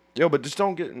 Yo, but just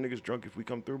don't get niggas drunk if we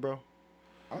come through, bro.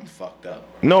 I'm fucked up.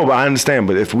 No, but I understand.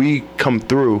 But if we come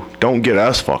through, don't get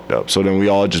us fucked up. So then we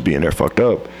all just be in there fucked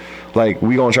up. Like,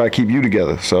 we gonna try to keep you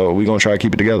together. So we gonna try to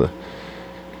keep it together.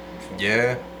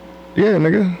 Yeah. Yeah,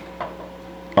 nigga.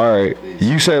 All right.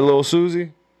 You said Lil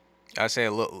Susie. I say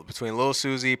between Lil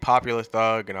Susie, Popular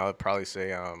Thug, and I would probably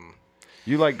say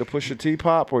You like the Pusha T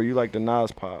pop or you like the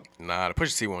Nas pop? nah, the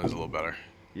Pusha T one is a little better.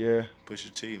 Yeah.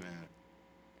 Pusha T, man.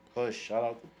 Push. Shout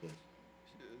out to Push.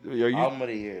 Are you, Album of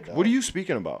the year, dog. what are you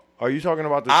speaking about? Are you talking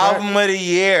about the track? Album of the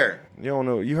year. You don't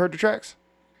know. You heard the tracks?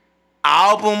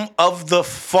 Album of the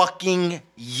fucking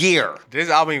year. Did his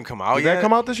album even come out Did yet? that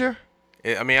come out this year?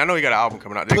 I mean, I know he got an album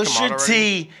coming out. Did it come out Pusha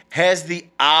already? T has the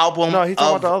album No, he's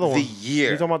talking of about the other one.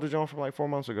 year. He's talking about the joint from like 4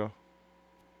 months ago.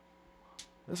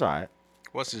 It's all right.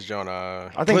 What's his joint? I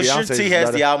think Pusha Beyonce's T has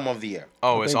better. the album of the year.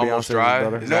 Oh, I it's think Almost Beyonce's Dry.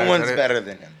 better. Is No that one's it? better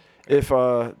than him. If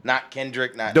Not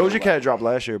Kendrick, not Doja nobody. Cat dropped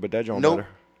last year, but that joint Nope. better.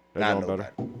 That Not joint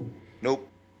better. nobody. Nope.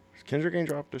 Kendrick ain't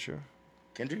dropped this year.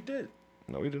 Kendrick did.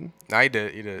 No, he didn't. Nah, he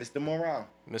did. He did. Mr. Moran.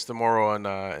 Mr. Morrow and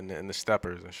the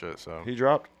Steppers and shit. So He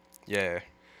dropped. yeah.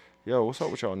 Yo, what's up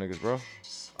with y'all niggas, bro?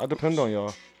 I depend on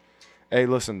y'all. Hey,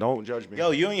 listen, don't judge me. Yo,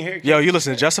 you ain't hear Yo, you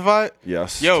listen to Justified?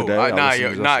 Yes. Yo, today nah, listened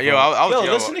yo, to nah, Justified. yo, I was, Yo,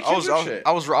 yo, listen to I was Kendrick shit.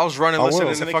 I was running I will. listening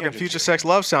Listen to to fucking Kendrick Future shit. Sex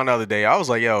Love Sound the other day. I was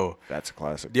like, yo, That's a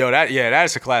classic. that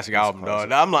is a classic album, classic.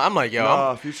 dog. I'm like, yo,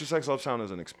 Nah, Future Sex Love Sound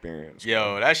is an experience.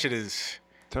 yo, that shit is.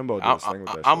 Timbo did his thing with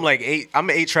that I'm shit. like I'm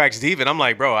 8 tracks deep, and I'm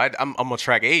like, bro, I'm on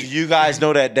track 8. Do you guys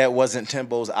know that wasn't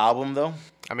Timbo's album though?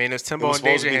 I mean, it's It Timbo was and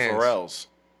supposed Deja to be Hands. Pharrell's.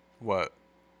 What?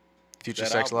 Future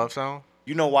That Sex album. Love Sound?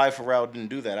 You know why Pharrell didn't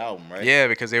do that album, right? Yeah,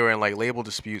 because they were in like label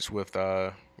disputes with, you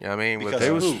know what I mean? With Because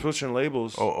They was Who? switching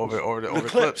labels. over the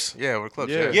Clips. clips. Yeah, over the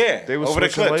clips. Yeah. Yeah. Yeah. They was over the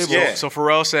switching clips. labels. Yeah. So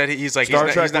Pharrell said he's like Star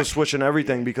he's Trek not, was switching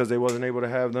everything because they wasn't able to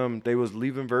have them. They was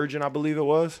leaving Virgin, I believe it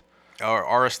was. or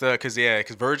Arista,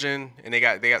 because Virgin and they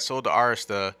got sold to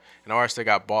Arista, and Arista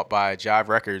got bought by Jive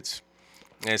Records,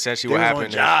 and essentially They what was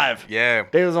on happened? Jive. Yeah,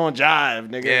 They was on Jive,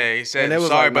 nigga. yeah. He said And they was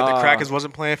sorry, like, but the nah. Crackers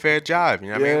wasn't playing fair Jive. You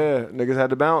know what I mean? Yeah, niggas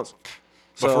had to bounce.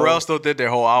 But So- Pharrell still did their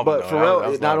whole album. But though. Pharrell, That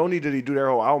was not dope. only did he do their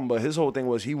whole album, but his whole thing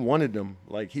was he wanted them.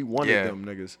 Like, he wanted Yeah. them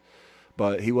niggas.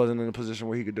 But he wasn't in a position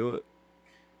where he could do it.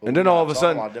 But And we then all not of a talking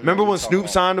sudden, about them, remember we when talking Snoop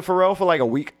about- signed to Pharrell for like a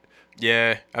week?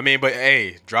 Yeah, I mean, but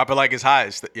hey, drop it like it's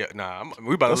hot. Yeah, nah,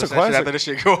 we about to That's a listen to that shit classic. after this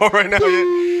shit go on right now.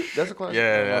 Yeah. That's a classic.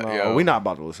 Yeah, no, yeah. we not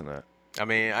about to listen to I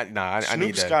mean, I need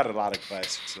Snoop's that. got a lot of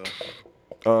classics, so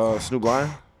that. Snoop Lion?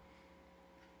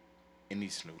 any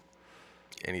Snoop.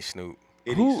 Any Snoop.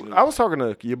 Any Who? Snoop. I was talking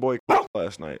to your boy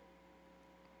last night.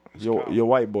 Your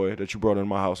white boy that you brought in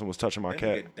my house and was touching my That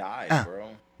cat. nigga died, bro.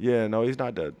 Yeah, no, he's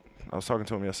not dead. I was talking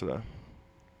to him yesterday.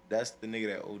 That's the nigga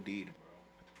that OD'd, bro.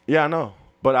 Yeah, I know.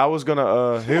 But I was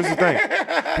gonna. Here's the thing.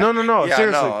 No. Yeah, I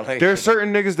Seriously, know, like- there's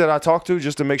certain niggas that I talk to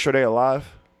just to make sure they alive,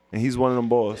 and he's one of them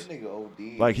boys. That nigga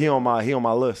OD. Like he on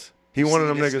my list. He one of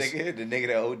them niggas. The nigga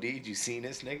that OD'd, you seen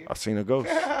this nigga? I seen a ghost.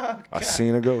 I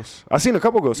seen a ghost. I seen a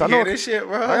couple ghosts. I know this shit,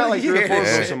 bro. I got like 3 or 4 Yeah.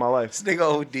 ghosts in my life. This nigga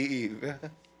OD.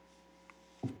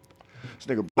 This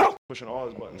nigga pushing all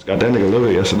his buttons. Got that nigga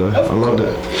livid yesterday. I loved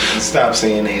it. Stop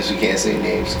saying names. We can't say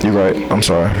names. You right. I'm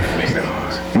sorry.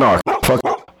 No, fuck.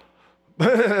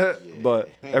 But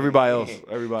everybody else.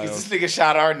 This nigga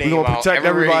shot our name gonna out protect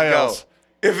everywhere everybody he go. else.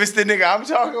 If it's the nigga I'm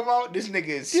talking about, this nigga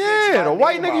is Yeah, the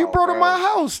white nigga you brought to bro. my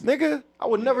house, nigga. I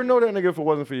would never know that nigga if it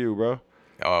wasn't for you, bro.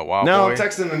 Wild Now boy. I'm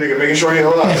texting the nigga, making sure he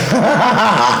alive.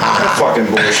 That fucking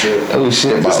bullshit. Oh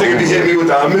shit, This nigga be hitting me with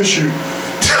the I miss you.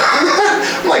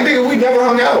 I'm like, nigga, we never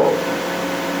hung out.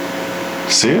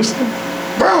 Seriously?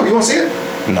 Bro, you wanna see it?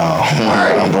 No,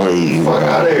 Alright. I believe you. Fuck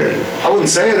out of here. I wouldn't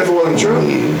say it if it wasn't true.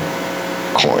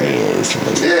 Corny ass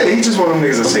nigga. Yeah, he just one of them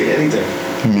niggas that say anything.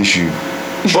 Miss you.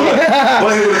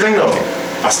 But here's the thing though.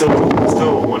 I still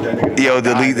want that nigga to Yo, not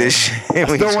die, delete though. this shit.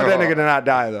 I still want that nigga to not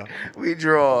die though. We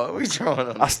drawing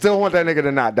on I still want that nigga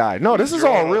to not die. No, this is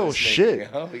all drawing on real this nigga, shit.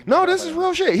 huh? We No, drawing this is on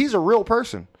real shit. He's a real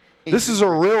person. This is a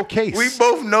real case. We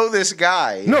both know this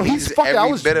guy. No, he's fucking- I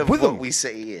every was bit of with what him. we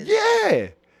say he is. Yeah.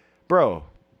 Bro,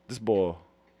 this boy.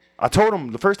 I told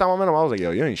him the first time I met him, I was like,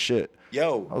 yo, you ain't shit.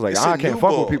 Yo, I was like, it's I a can't new fuck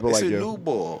with ball. people It's like a you. new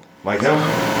ball. Like him?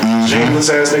 Shameless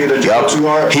ass nigga that jump too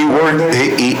hard. He worked.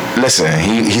 Listen.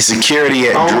 He's security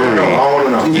at I don't Drury. want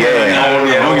to know.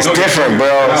 Yeah, it's different, bro.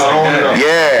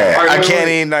 Yeah, All right, I wait, can't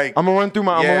wait. even like. I'm gonna run through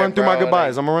my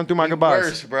goodbyes. Like, I'm gonna run through my goodbyes.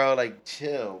 Worse, bro. Like,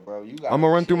 chill, bro. You got. I'm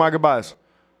gonna run through my goodbyes.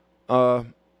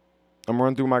 I'm gonna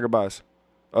run through my goodbyes.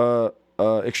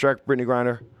 Extract Brittany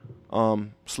Griner.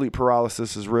 Sleep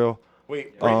paralysis is real.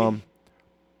 Wait, Brittany?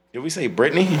 Did we say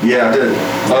Brittany? Yeah, I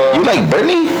did. You like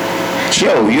Brittany?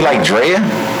 Yo, you like Drea?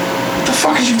 What the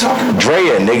fuck is you talking about?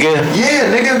 Drea, nigga.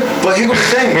 Yeah, nigga. But here go the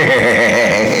thing.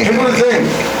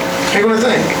 Here go the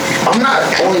thing. I'm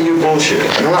not calling you bullshit.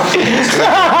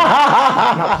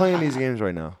 I'm not playing these games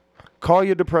right now. Call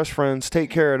your depressed friends. Take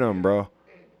care of them, bro.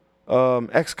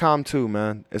 XCOM 2,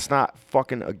 man. It's not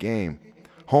fucking a game.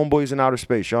 Homeboys in outer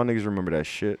space. Y'all niggas remember that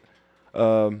shit.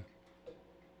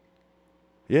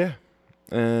 Yeah.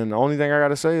 And the only thing I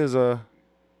gotta say is, y'all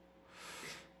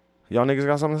niggas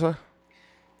got something to say?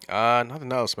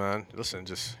 Nothing else, man. Listen,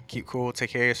 just keep cool, take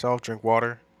care of yourself, drink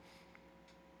water.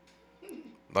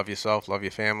 Love yourself, love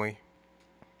your family.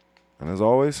 And as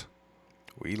always,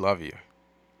 We love you.